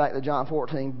message, back to John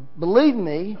 14. Believe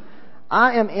me,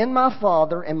 I am in my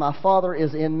Father, and my Father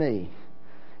is in me.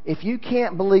 If you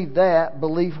can't believe that,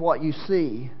 believe what you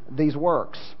see, these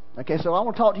works. Okay, so I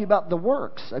want to talk to you about the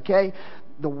works, okay?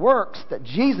 The works that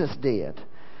Jesus did.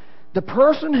 The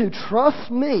person who trusts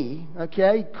me,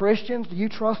 okay, Christians, do you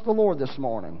trust the Lord this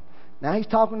morning? Now he's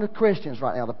talking to Christians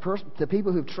right now, the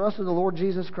people who've trusted the Lord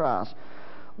Jesus Christ,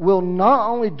 will not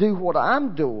only do what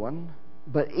I'm doing,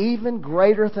 but even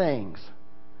greater things.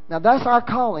 Now that's our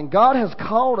calling. God has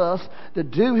called us to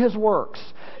do His works.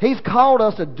 He's called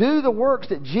us to do the works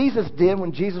that Jesus did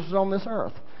when Jesus was on this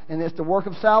earth. And it's the work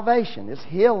of salvation. It's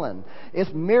healing.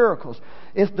 It's miracles.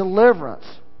 It's deliverance.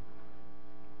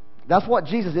 That's what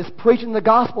Jesus is, preaching the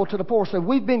gospel to the poor. So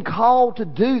we've been called to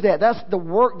do that. That's the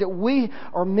work that we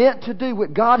are meant to do.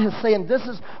 What God is saying, this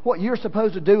is what you're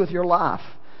supposed to do with your life.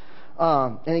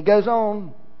 And He goes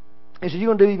on, He says, you're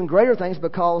going to do even greater things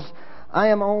because I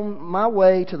am on my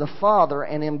way to the Father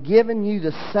and am giving you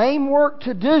the same work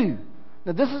to do.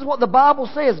 Now this is what the Bible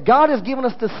says. God has given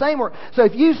us the same work. So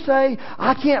if you say,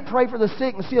 I can't pray for the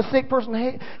sick and see a sick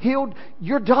person healed,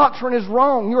 your doctrine is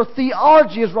wrong. Your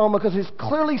theology is wrong, because it's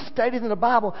clearly stated in the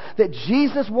Bible that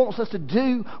Jesus wants us to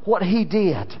do what He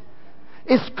did.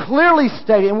 It's clearly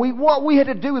stated. And what we had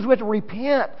to do is we had to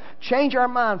repent, change our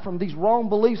mind from these wrong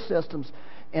belief systems,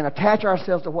 and attach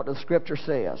ourselves to what the Scripture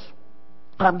says.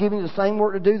 I'm giving you the same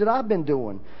work to do that I've been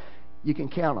doing. You can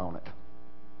count on it.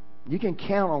 You can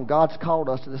count on God's called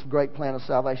us to this great plan of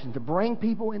salvation, to bring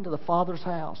people into the Father's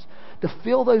house, to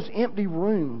fill those empty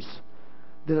rooms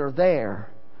that are there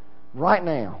right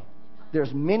now.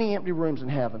 There's many empty rooms in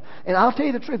heaven. And I'll tell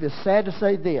you the truth, it's sad to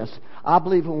say this. I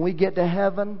believe when we get to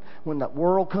heaven, when the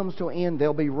world comes to an end,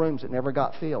 there'll be rooms that never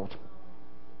got filled.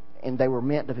 And they were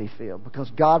meant to be filled,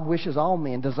 because God wishes all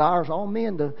men, desires all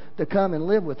men to come and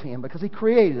live with Him, because He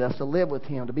created us to live with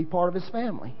Him, to be part of His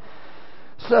family.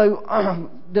 So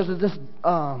there's this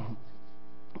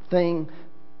thing,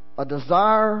 a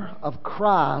desire of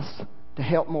Christ to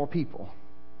help more people.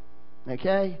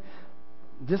 Okay?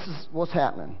 This is what's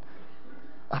happening.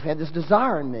 I've had this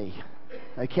desire in me.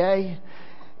 Okay?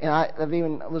 And I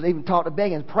was even taught to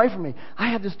beg and pray for me.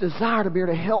 I have this desire to be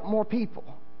able to help more people.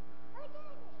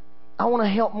 I want to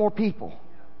help more people.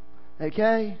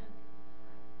 Okay?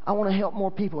 I want to help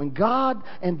more people. And God,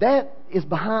 and that is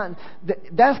behind,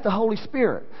 that's the Holy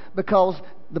Spirit. Because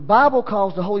the Bible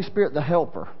calls the Holy Spirit the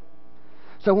helper.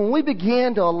 So when we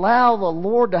begin to allow the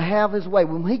Lord to have His way,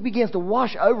 when He begins to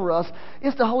wash over us,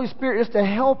 it's the Holy Spirit, it's the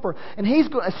helper. And He's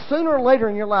going, sooner or later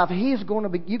in your life, you're going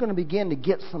to begin to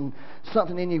get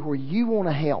something in you where you want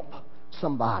to help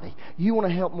somebody. You want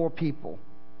to help more people.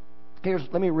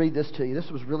 Let me read this to you. This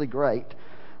was really great.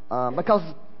 Because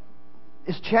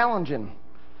it's challenging.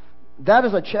 That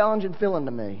is a challenging feeling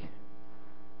to me.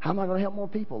 How am I going to help more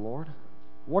people, Lord?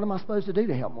 What am I supposed to do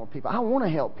to help more people? I want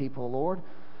to help people, Lord.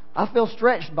 I feel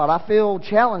stretched by it. I feel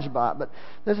challenged by it. But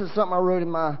this is something I wrote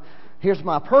in here's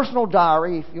my personal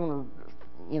diary. If you want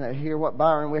to, hear what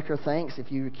Byron Wicker thinks,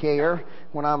 if you care,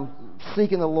 when I'm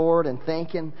seeking the Lord and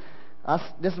thinking.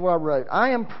 This is what I wrote. I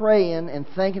am praying and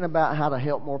thinking about how to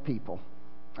help more people.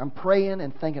 I'm praying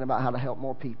and thinking about how to help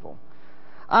more people.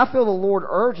 I feel the Lord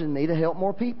urging me to help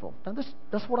more people. Now,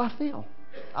 that's what I feel.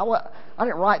 I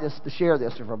didn't write this to share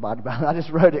this with everybody, but I just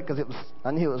wrote it because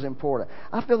I knew it was important.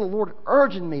 I feel the Lord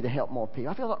urging me to help more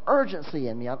people. I feel the urgency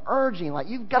in me. I'm urging, like,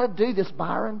 you've got to do this,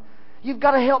 Byron. You've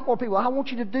got to help more people. I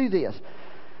want you to do this.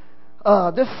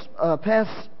 This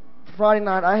past Friday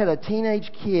night, I had a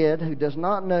teenage kid who does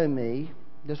not know me.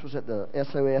 This was at the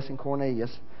SOS in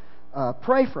Cornelius.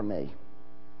 Pray for me.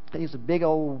 He's a big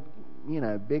old,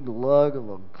 big lug of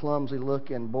a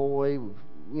clumsy-looking boy,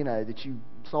 that you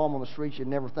saw him on the street, you'd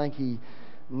never think he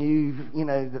knew,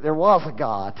 that there was a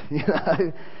God,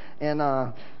 And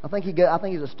I think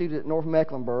he's a student at North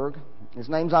Mecklenburg. His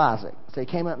name's Isaac. So he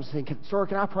came up and said, "Sir,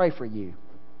 can I pray for you?"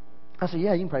 I said,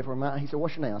 "Yeah, you can pray for me." He said,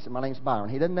 "What's your name?" I said, "My name's Byron."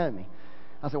 He doesn't know me.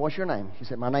 I said, "What's your name?" He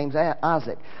said, "My name's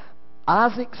Isaac."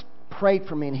 Isaac prayed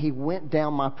for me, and he went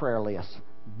down my prayer list.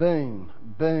 Boom,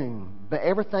 boom. But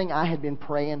everything I had been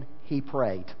praying, he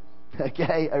prayed,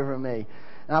 over me.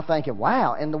 And I'm thinking,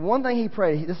 wow. And the one thing he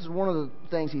prayed, this is one of the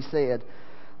things he said.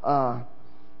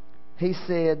 He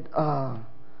said,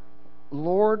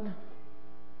 "Lord,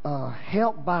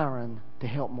 help Byron to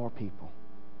help more people."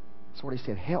 That's what he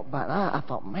said, help Byron. I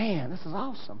thought, man, this is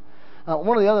awesome.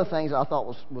 One of the other things I thought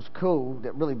was cool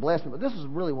that really blessed me, but this is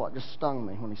really what just stung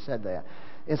me when he said that,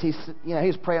 is he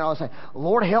was praying all the time,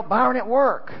 "Lord, help Byron at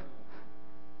work."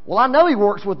 Well, I know he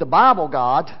works with the Bible,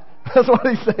 God. That's what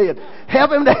he said.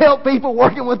 Help him to help people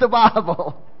working with the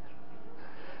Bible.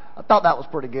 I thought that was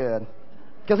pretty good.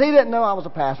 Because he didn't know I was a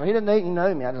pastor. He didn't even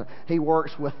know me. He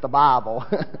works with the Bible.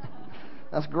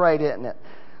 That's great, isn't it?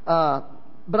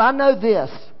 But I know this.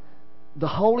 The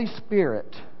Holy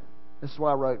Spirit, this is what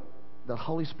I wrote. The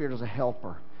Holy Spirit is a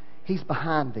helper. He's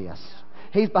behind this.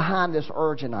 He's behind this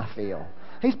urging I feel.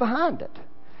 He's behind it.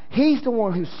 He's the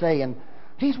one who's saying,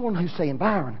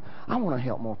 Byron, I want to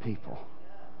help more people.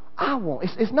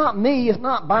 It's not me. It's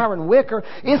not Byron Wicker.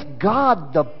 It's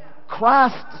God, the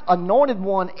Christ's anointed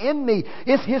one in me.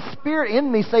 It's His Spirit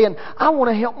in me saying, I want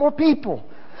to help more people.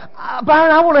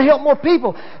 Byron, I want to help more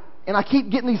people. And I keep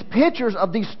getting these pictures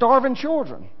of these starving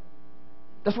children.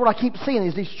 That's what I keep seeing,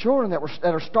 is these children that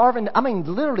are starving. I mean,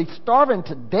 literally starving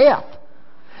to death.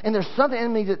 And there's something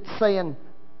in me that's saying,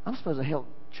 I'm supposed to help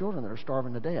children that are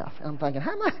starving to death. And I'm thinking,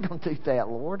 how am I going to do that,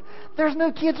 Lord? There's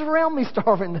no kids around me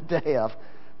starving to death.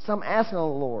 So I'm asking the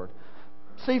Lord.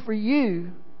 See, for you,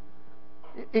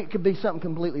 it could be something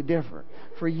completely different.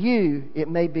 For you, it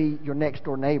may be your next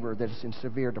door neighbor that's in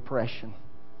severe depression.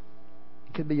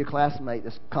 It could be your classmate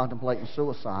that's contemplating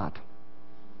suicide.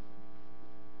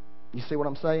 You see what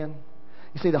I'm saying?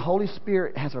 You see, the Holy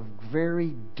Spirit has a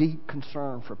very deep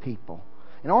concern for people.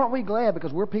 And aren't we glad,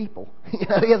 because we're people? He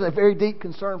has a very deep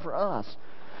concern for us.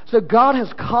 So God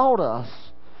has called us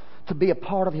to be a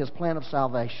part of His plan of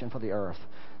salvation for the earth.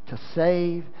 To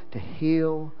save, to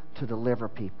heal, to deliver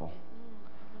people.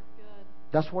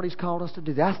 That's what He's called us to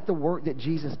do. That's the work that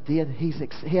Jesus did. He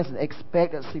has an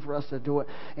expectancy for us to do it.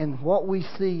 And what we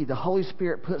see, the Holy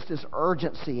Spirit puts this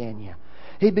urgency in you.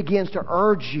 He begins to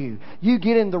urge you. You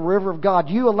get in the river of God.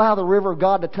 You allow the river of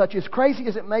God to touch you. As crazy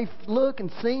as it may look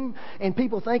and seem, and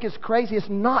people think it's crazy, it's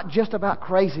not just about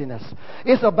craziness.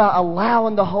 It's about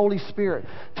allowing the Holy Spirit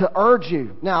to urge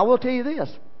you. Now, I will tell you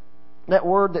this. That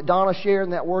word that Donna shared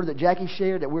and that word that Jackie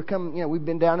shared, that we're coming, we've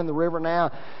been down in the river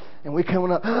now, and we're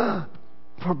coming up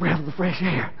for a breath of the fresh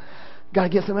air. Got to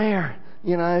get some air,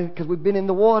 because we've been in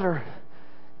the water.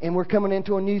 And we're coming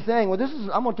into a new thing. Well,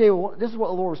 I'm going to tell you, this is what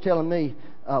the Lord was telling me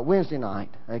Wednesday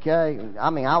night, okay? I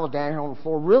mean, I was down here on the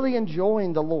floor really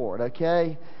enjoying the Lord,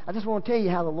 okay? I just want to tell you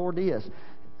how the Lord is,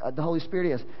 the Holy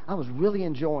Spirit is. I was really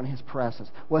enjoying His presence.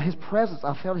 Well, His presence,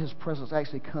 I felt His presence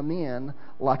actually come in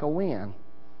like a wind,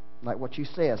 like what you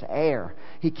said, air.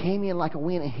 He came in like a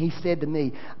wind, and He said to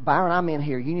me, Byron, I'm in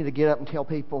here. You need to get up and tell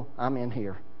people I'm in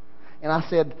here. And I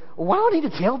said, well, why do I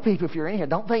need to tell people if you're in here?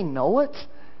 Don't they know it?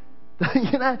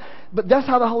 But that's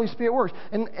how the Holy Spirit works.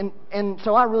 And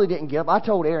so I really didn't get up. I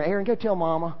told Aaron, go tell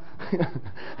Mama.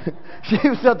 She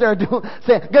was up there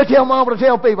saying, go tell Mama to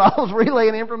tell people. I was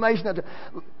relaying information.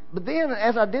 But then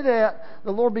as I did that, the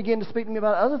Lord began to speak to me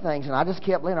about other things. And I just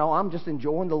kept, I'm just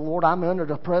enjoying the Lord. I'm under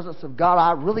the presence of God.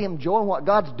 I really am enjoying what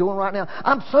God's doing right now.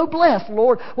 I'm so blessed,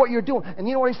 Lord, what you're doing. And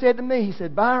you know what He said to me? He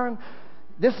said, Byron,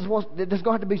 this is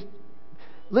going to be...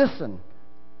 Listen,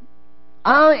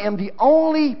 I am the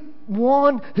only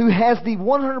one who has the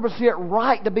 100%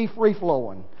 right to be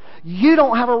free-flowing. You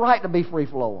don't have a right to be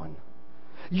free-flowing.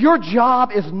 Your job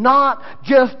is not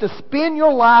just to spend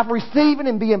your life receiving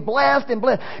and being blessed and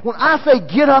blessed. When I say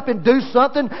get up and do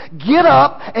something, get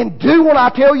up and do what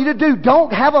I tell you to do.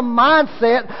 Don't have a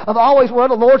mindset of always, well,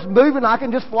 the Lord's moving, I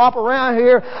can just flop around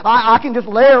here. I can just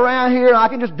lay around here. I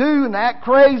can just do and act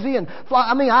crazy and flop.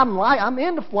 I mean, I'm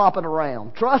into flopping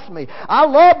around. Trust me. I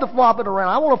love to flop it around.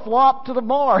 I want to flop to the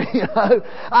bar,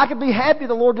 I can be happy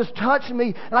the Lord just touched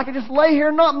me, and I can just lay here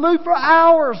and not move for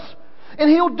hours. And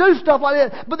He'll do stuff like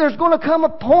that. But there's going to come a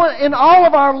point in all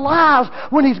of our lives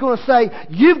when He's going to say,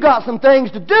 you've got some things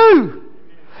to do.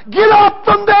 Get up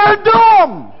from there and do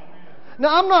them.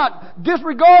 Now, I'm not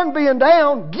disregarding being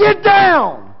down. Get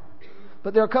down.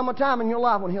 But there'll come a time in your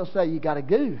life when He'll say, you got to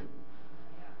go.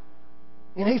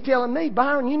 And He's telling me,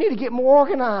 Byron, you need to get more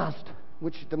organized.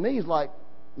 Which to me is like,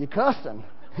 you're cussing.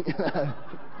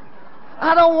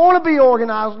 I don't want to be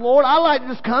organized, Lord. I like to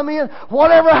just come in.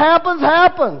 Whatever happens,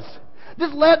 happens.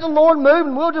 Just let the Lord move,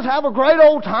 and we'll just have a great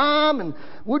old time, and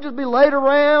we'll just be laid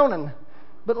around.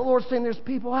 But the Lord's saying there's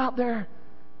people out there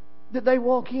that they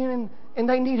walk in and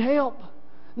they need help.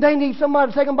 They need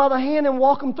somebody to take them by the hand and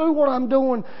walk them through what I'm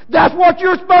doing. That's what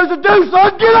you're supposed to do,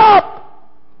 son. Get up!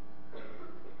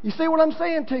 You see what I'm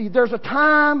saying to you? There's a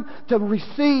time to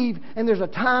receive, and there's a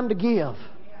time to give.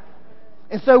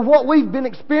 And so what we've been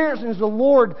experiencing is the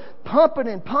Lord pumping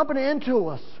it into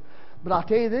us. But I'll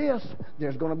tell you this,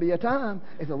 there's going to be a time,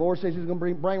 if the Lord says He's going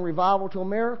to bring revival to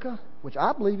America, which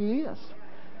I believe He is.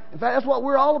 In fact, that's what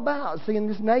we're all about, seeing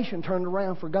this nation turned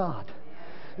around for God.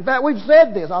 In fact, we've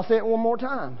said this, I'll say it one more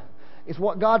time. It's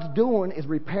what God's doing is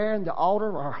repairing the altar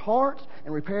of our hearts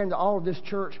and repairing the altar of this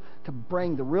church to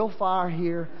bring the real fire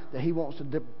here that He wants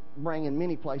to bring in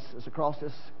many places across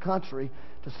this country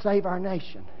to save our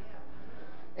nation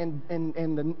and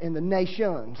the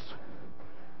nations.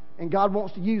 And God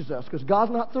wants to use us because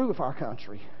God's not through with our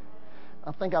country.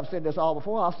 I think I've said this all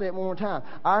before. I'll say it one more time.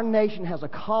 Our nation has a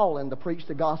calling to preach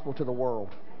the gospel to the world.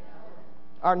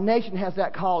 Our nation has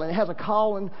that calling. It has a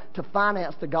calling to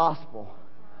finance the gospel.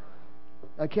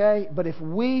 Okay? But if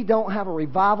we don't have a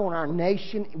revival in our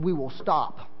nation, we will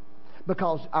stop.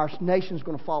 Because our nation's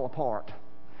going to fall apart.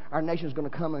 Our nation's going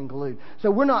to come unglued.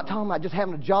 So we're not talking about just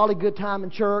having a jolly good time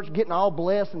in church, getting all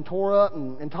blessed and tore up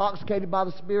and intoxicated by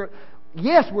the Spirit.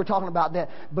 Yes, we're talking about that,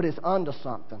 but it's unto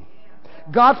something.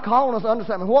 God's calling us unto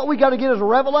something. What we got to get is a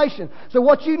revelation. So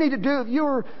what you need to do,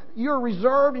 if you're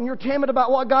reserved and you're timid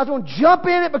about what God's doing, jump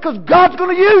in it because God's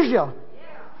going to use you.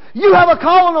 You have a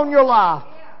calling on your life.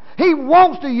 He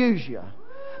wants to use you.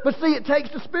 But see, it takes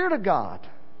the Spirit of God.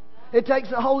 It takes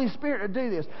the Holy Spirit to do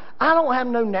this. I don't have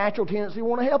no natural tendency to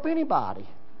want to help anybody.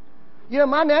 You know,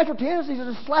 my natural tendency is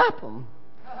to slap them.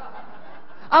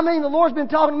 I mean, the Lord's been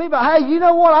talking to me about, hey, you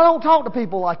know what? I don't talk to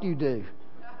people like you do.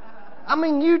 I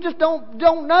mean, you just don't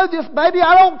know this, baby.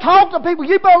 I don't talk to people.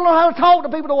 You better learn how to talk to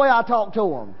people the way I talk to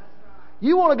them.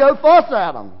 You want to go fuss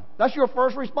at them. That's your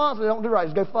first response. They don't do right.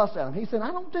 Is go fuss at them. He said,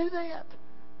 I don't do that.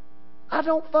 I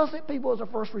don't fuss at people as a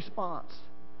first response.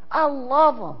 I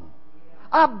love them.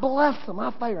 I bless them.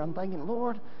 I favor. I'm thinking,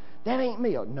 Lord, that ain't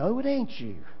me. No, it ain't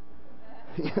you.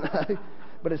 You know,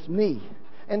 but it's me.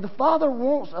 And the Father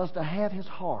wants us to have His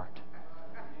heart.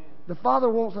 The Father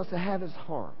wants us to have His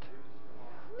heart.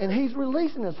 And He's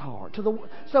releasing His heart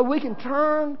so we can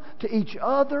turn to each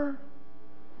other,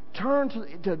 turn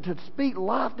to speak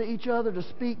life to each other, to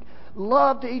speak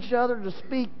love to each other, to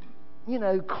speak,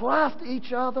 Christ to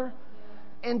each other.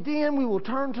 And then we will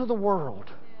turn to the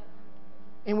world.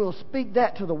 And we'll speak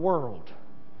that to the world.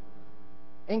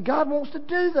 And God wants to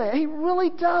do that. He really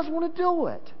does want to do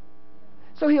it.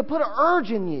 So He'll put an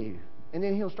urge in you. And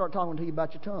then He'll start talking to you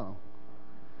about your tongue.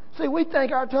 See, we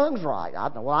think our tongue's right.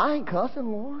 I ain't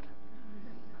cussing, Lord.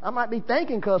 I might be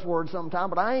thinking cuss words sometime,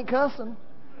 but I ain't cussing.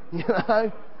 You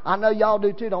know? I know y'all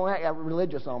do too. Don't act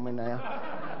religious on me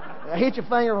now. Hit your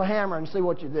finger with a hammer and see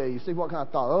what you do. You see what kind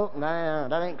of thought. Oh, nah,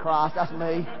 that ain't Christ. That's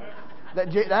me.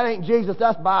 That ain't Jesus.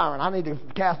 That's Byron. I need to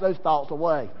cast those thoughts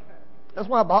away. That's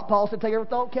why Paul said, take every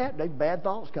thought captive. Those bad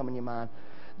thoughts come in your mind.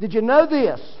 Did you know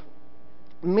this?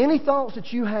 Many thoughts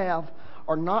that you have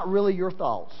are not really your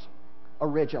thoughts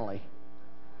originally.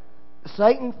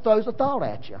 Satan throws a thought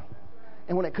at you.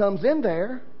 And when it comes in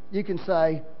there, you can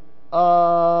say,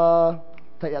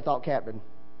 take that thought captive.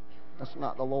 That's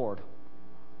not the Lord.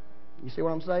 You see what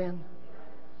I'm saying?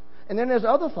 And then there's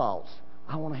other thoughts.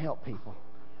 I want to help people.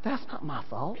 That's not my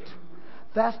thought.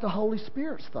 That's the Holy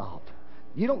Spirit's thought.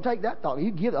 You don't take that thought.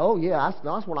 You get, oh yeah,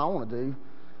 that's what I want to do.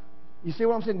 You see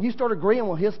what I'm saying? You start agreeing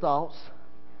with His thoughts.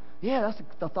 Yeah, that's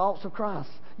the thoughts of Christ.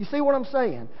 You see what I'm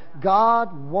saying?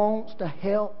 God wants to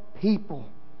help people.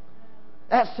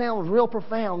 That sounds real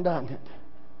profound, doesn't it?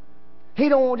 He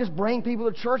don't want to just bring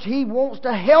people to church. He wants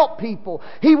to help people.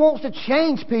 He wants to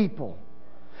change people.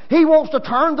 He wants to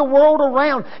turn the world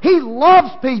around. He loves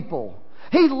people.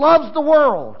 He loves the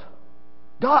world.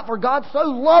 For God so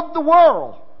loved the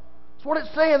world. That's what it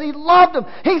says. He loved them.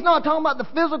 He's not talking about the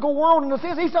physical world in the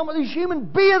sense. He's talking about these human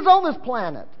beings on this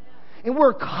planet. And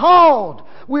we're called.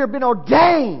 We have been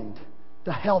ordained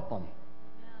to help them.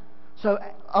 So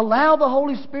allow the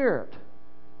Holy Spirit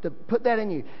to put that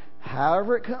in you.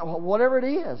 However it comes, whatever it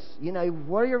is,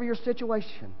 whatever your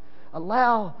situation,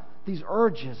 allow these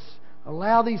urges,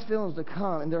 allow these feelings to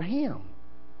come, and they're Him.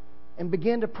 And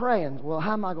begin to pray. And, well,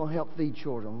 how am I going to help feed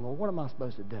children? Well, what am I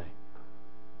supposed to do?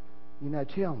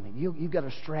 Tell me. You've got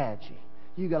a strategy.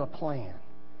 You've got a plan.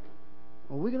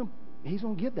 Well, He's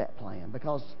going to give that plan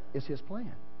because it's His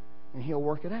plan. And He'll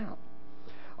work it out.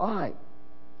 All right.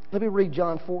 Let me read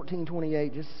John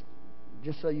 14:28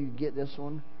 just so you get this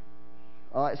one.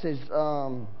 It says,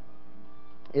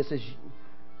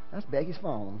 that's Becky's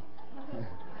phone.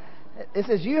 It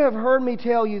says, you have heard me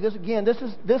tell you this again. This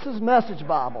is Message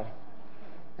Bible.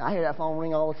 I hear that phone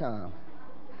ring all the time.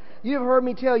 You have heard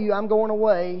me tell you I'm going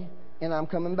away and I'm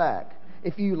coming back.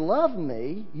 If you love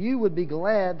me, you would be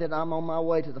glad that I'm on my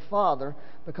way to the Father,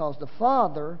 because the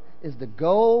Father is the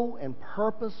goal and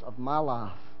purpose of my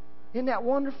life. Isn't that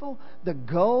wonderful? The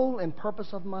goal and purpose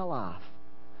of my life.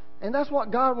 And that's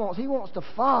what God wants. He wants the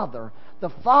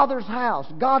Father's house,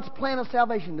 God's plan of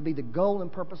salvation to be the goal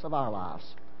and purpose of our lives.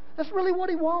 That's really what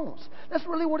He wants. That's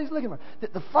really what He's looking for.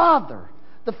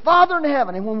 The Father in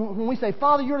heaven. And when we say,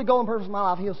 Father, you're the goal and purpose of my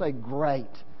life, He'll say, great.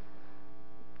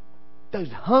 Those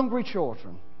hungry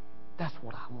children, That's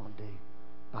what I want to do,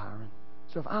 Byron.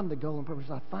 So if I'm the goal and purpose,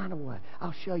 I find a way.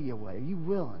 I'll show you a way. Are you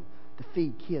willing to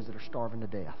feed kids that are starving to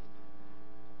death?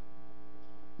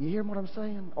 You hear what I'm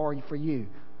saying? Or for you,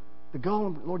 the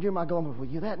goal, Lord, you're my goal and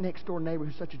purpose. You, that next door neighbor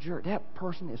who's such a jerk, that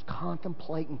person is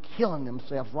contemplating killing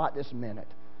themselves right this minute.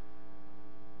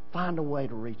 Find a way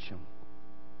to reach them.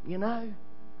 You know?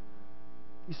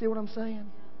 You see what I'm saying?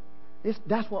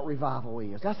 That's what revival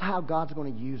is. That's how God's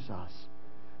going to use us.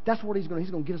 That's what He's going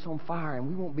to get us on fire, and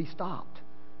we won't be stopped.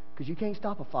 Because you can't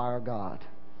stop a fire of God.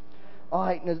 All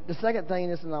right, the second thing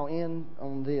is, and I'll end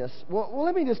on this. Well,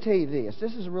 let me just tell you this.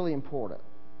 This is really important.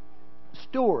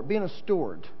 Steward, being a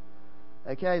steward.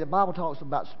 Okay, the Bible talks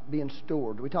about being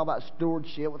steward. We talk about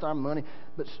stewardship with our money.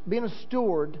 But being a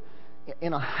steward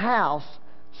in a house,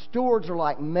 stewards are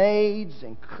like maids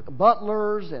and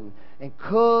butlers and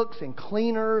cooks and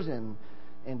cleaners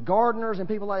and gardeners and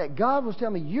people like that. God was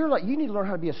telling me, you need to learn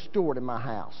how to be a steward in my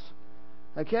house.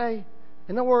 Okay?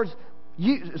 In other words,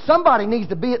 somebody needs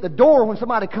to be at the door when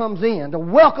somebody comes in to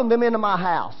welcome them into my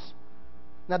house.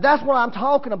 Now that's what I'm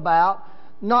talking about.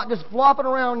 Not just flopping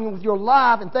around with your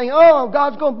life and thinking, oh,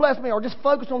 God's going to bless me, or just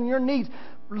focus on your needs.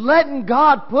 Letting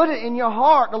God put it in your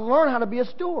heart to learn how to be a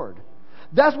steward.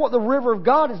 That's what the River of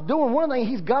God is doing. One of the things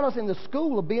He's got us in the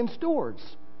school of being stewards.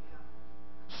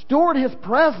 Steward His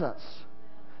presence.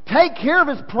 Take care of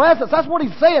His presence. That's what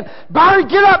He's saying. Byron,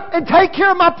 get up and take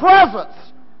care of my presence.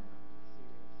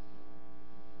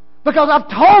 Because I've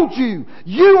told you,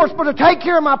 you are supposed to take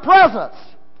care of my presence.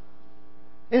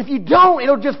 And if you don't,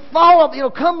 it'll just fall up, it'll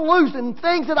come loose, and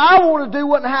things that I want to do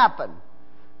wouldn't happen.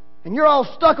 And you're all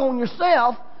stuck on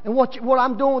yourself and what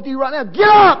I'm doing with you right now. Get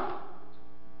up!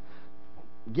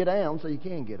 Get down so you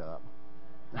can get up.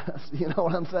 You know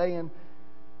what I'm saying?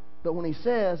 But when He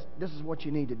says, this is what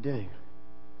you need to do,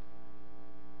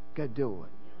 go do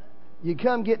it. You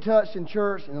come get touched in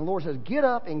church, and the Lord says, get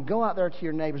up and go out there to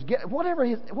your neighbors. Get whatever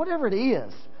it is.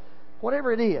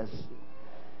 Whatever it is.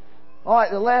 All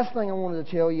right, the last thing I wanted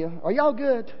to tell you. Are y'all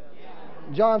good?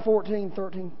 Yeah. John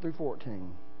 14:13 through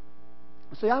 14.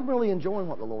 See, I'm really enjoying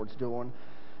what the Lord's doing.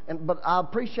 But I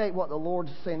appreciate what the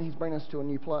Lord's saying. He's bringing us to a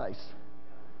new place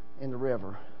in the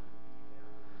river.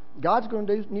 God's going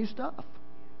to do new stuff.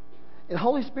 And the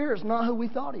Holy Spirit's not who we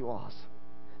thought He was.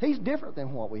 He's different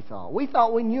than what we thought. We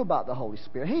thought we knew about the Holy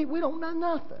Spirit. We don't know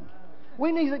nothing.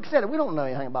 We need to accept it. We don't know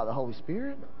anything about the Holy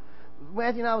Spirit.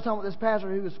 Matthew and I was talking with this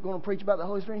pastor who was going to preach about the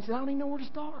Holy Spirit. He said, I don't even know where to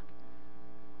start.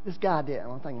 This guy did.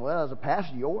 And I'm thinking, well, as a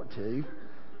pastor, you ought to.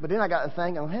 But then I got to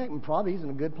thinking, heck, probably he's in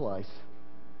a good place.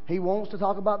 He wants to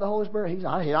talk about the Holy Spirit.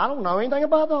 I don't know anything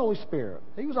about the Holy Spirit.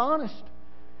 He was honest.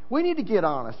 We need to get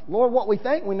honest. Lord, what we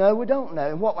think we know, we don't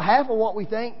know. And half of what we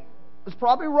think is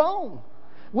probably wrong.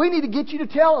 We need to get you to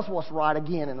tell us what's right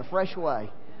again in a fresh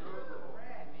way.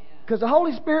 Because the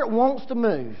Holy Spirit wants to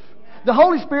move. The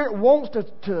Holy Spirit wants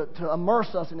to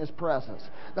immerse us in His presence.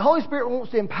 The Holy Spirit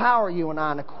wants to empower you and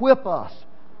I and equip us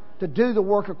to do the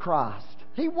work of Christ.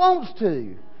 He wants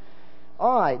to.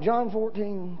 All right, John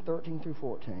 14:13 through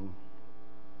 14.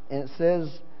 And it says,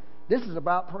 this is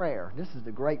about prayer. This is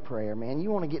the great prayer, man. You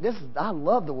want to get this? I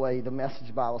love the way the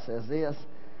Message Bible says this.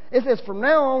 It says, from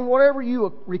now on, whatever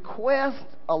you request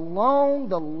along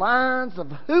the lines of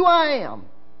who I am,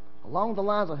 along the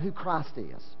lines of who Christ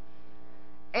is,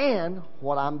 and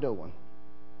what I'm doing.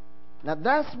 Now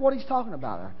that's what He's talking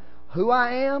about there. Who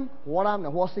I am, what I'm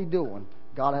doing. What's He doing?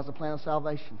 God has a plan of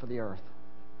salvation for the earth.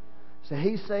 So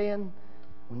He's saying,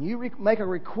 when you make a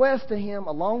request to Him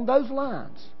along those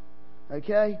lines,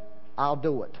 okay, I'll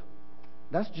do it.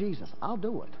 That's Jesus. I'll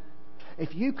do it.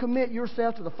 If you commit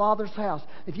yourself to the Father's house,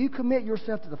 if you commit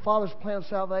yourself to the Father's plan of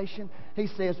salvation, He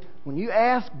says, when you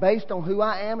ask based on who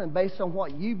I am and based on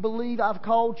what you believe I've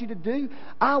called you to do,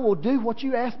 I will do what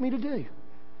you ask me to do.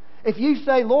 If you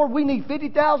say, Lord, we need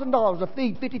 $50,000 to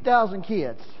feed 50,000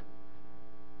 kids,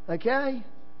 okay?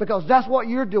 Because that's what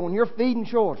you're doing. You're feeding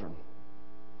children.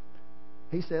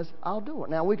 He says, I'll do it.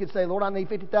 Now, we could say, Lord, I need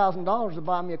 $50,000 to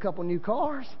buy me a couple new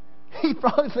cars. He's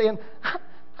probably saying, I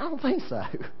don't think so.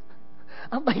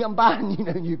 I don't think I'm buying you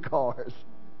no new cars.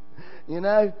 You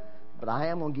know? But I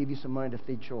am going to give you some money to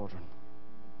feed children.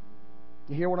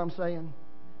 You hear what I'm saying?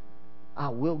 I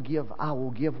will give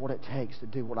what it takes to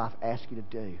do what I've asked you to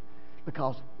do.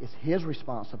 Because it's His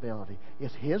responsibility.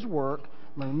 It's His work.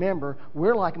 Remember,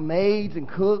 we're like maids and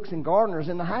cooks and gardeners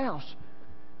in the house.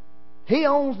 He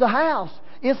owns the house.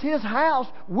 It's His house.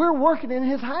 We're working in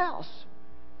His house.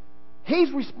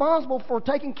 He's responsible for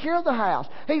taking care of the house.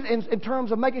 He's in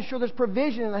terms of making sure there's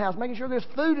provision in the house, making sure there's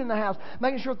food in the house,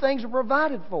 making sure things are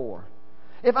provided for.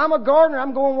 If I'm a gardener,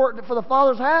 I'm going to work for the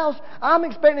Father's house, I'm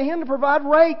expecting Him to provide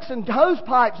rakes and hose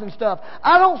pipes and stuff.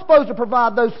 I don't supposed to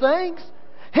provide those things.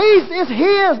 It's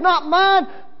His, not mine.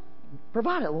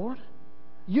 Provide it, Lord.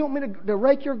 You want me to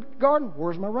rake your garden?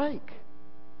 Where's my rake?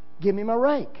 Give me my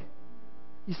rake.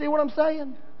 You see what I'm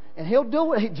saying? And He'll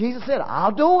do it. Jesus said,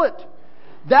 I'll do it.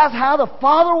 That's how the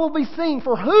Father will be seen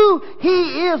for who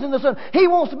He is in the Son. He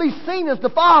wants to be seen as the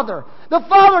Father. The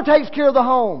Father takes care of the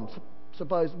homes.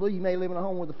 Supposedly, you may live in a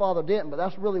home where the Father didn't, but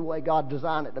that's really the way God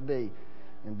designed it to be.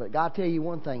 But God tell you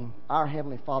one thing, our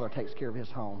Heavenly Father takes care of His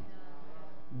home.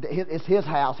 It's His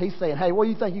house. He's saying, hey, what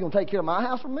do you think you're going to take care of my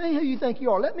house for me? Who do you think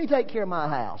you are? Let me take care of my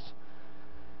house.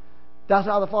 That's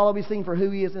how the Father will be seen for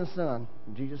who He is in the Son.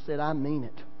 And Jesus said, I mean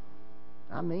it.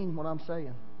 I mean what I'm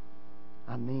saying.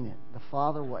 I mean it. The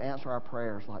Father will answer our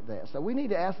prayers like that. So we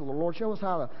need to ask the Lord, show us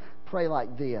how to pray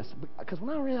like this. Because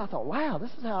when I read it, I thought, wow,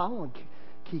 this is how I want to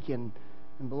kick in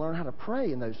and learn how to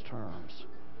pray in those terms.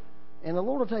 And the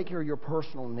Lord will take care of your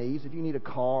personal needs. If you need a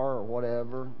car or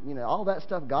whatever, all that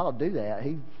stuff, God will do that.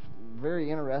 He's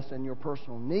very interested in your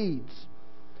personal needs.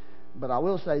 But I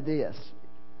will say this.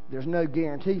 There's no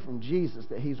guarantee from Jesus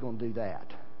that He's going to do that.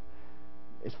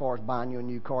 As far as buying you a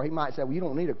new car. He might say, well, you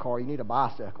don't need a car, you need a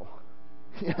bicycle.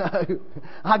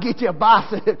 I'll get you a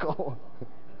bicycle.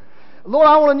 Lord,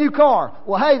 I want a new car.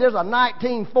 Well, hey, there's a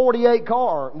 1948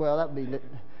 car. Well, that'd be,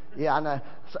 yeah, I know.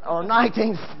 Or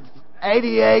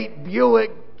 1988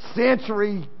 Buick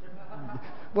Century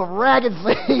with ragged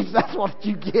seats. That's what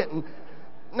you're getting.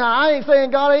 Now, I ain't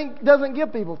saying God doesn't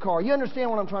give people a car. You understand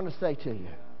what I'm trying to say to you.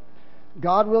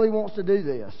 God really wants to do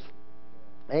this.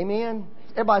 Amen?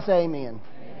 Everybody say amen.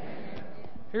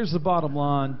 Here's the bottom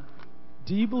line.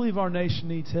 Do you believe our nation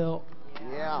needs help?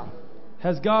 Yeah.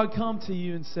 Has God come to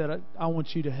you and said, I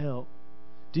want you to help?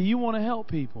 Do you want to help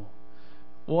people?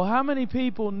 Well, how many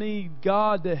people need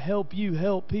God to help you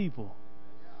help people?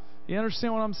 You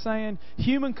understand what I'm saying?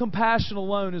 Human compassion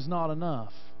alone is not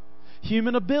enough.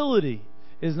 Human ability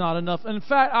is not enough. And in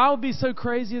fact, I would be so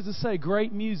crazy as to say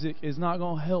great music is not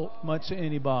going to help much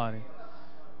anybody.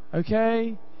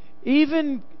 Okay?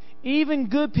 Even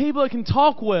good people that can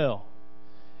talk well,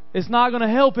 it's not going to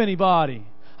help anybody.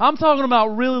 I'm talking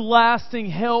about really lasting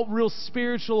help, real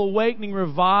spiritual awakening,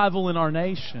 revival in our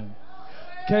nation.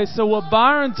 Okay, so what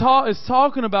Byron is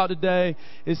talking about today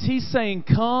is he's saying,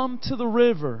 come to the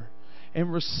river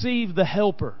and receive the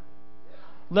helper.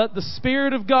 Let the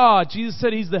Spirit of God, Jesus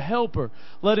said He's the helper,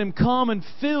 let Him come and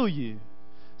fill you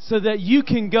so that you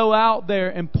can go out there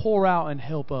and pour out and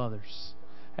help others.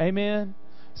 Amen?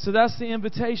 So that's the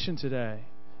invitation today.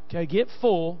 Okay, get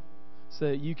full so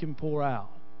that you can pour out.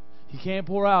 You can't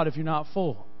pour out if you're not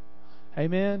full.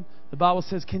 Amen? The Bible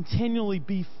says continually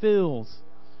be filled.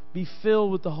 Be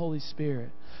filled with the Holy Spirit.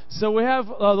 So we have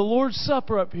the Lord's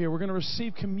Supper up here. We're going to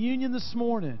receive communion this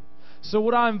morning. So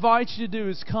what I invite you to do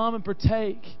is come and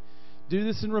partake. Do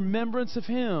this in remembrance of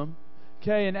Him.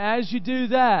 Okay, and as you do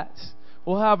that,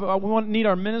 we need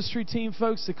our ministry team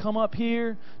folks to come up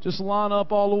here. Just line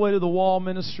up all the way to the wall,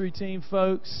 ministry team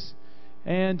folks.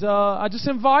 And I just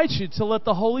invite you to let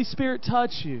the Holy Spirit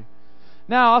touch you.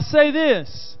 Now, I'll say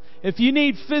this. If you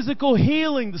need physical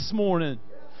healing this morning,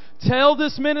 tell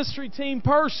this ministry team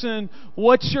person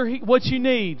what you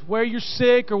need, where you're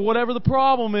sick or whatever the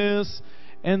problem is,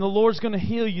 and the Lord's going to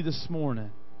heal you this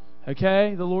morning.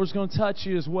 Okay? The Lord's going to touch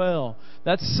you as well.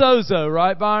 That's sozo,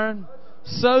 right, Byron?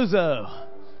 Sozo.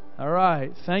 All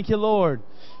right. Thank you, Lord.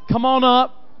 Come on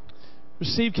up.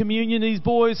 Receive communion. These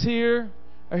boys here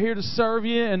are here to serve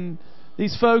you, and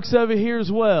these folks over here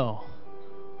as well.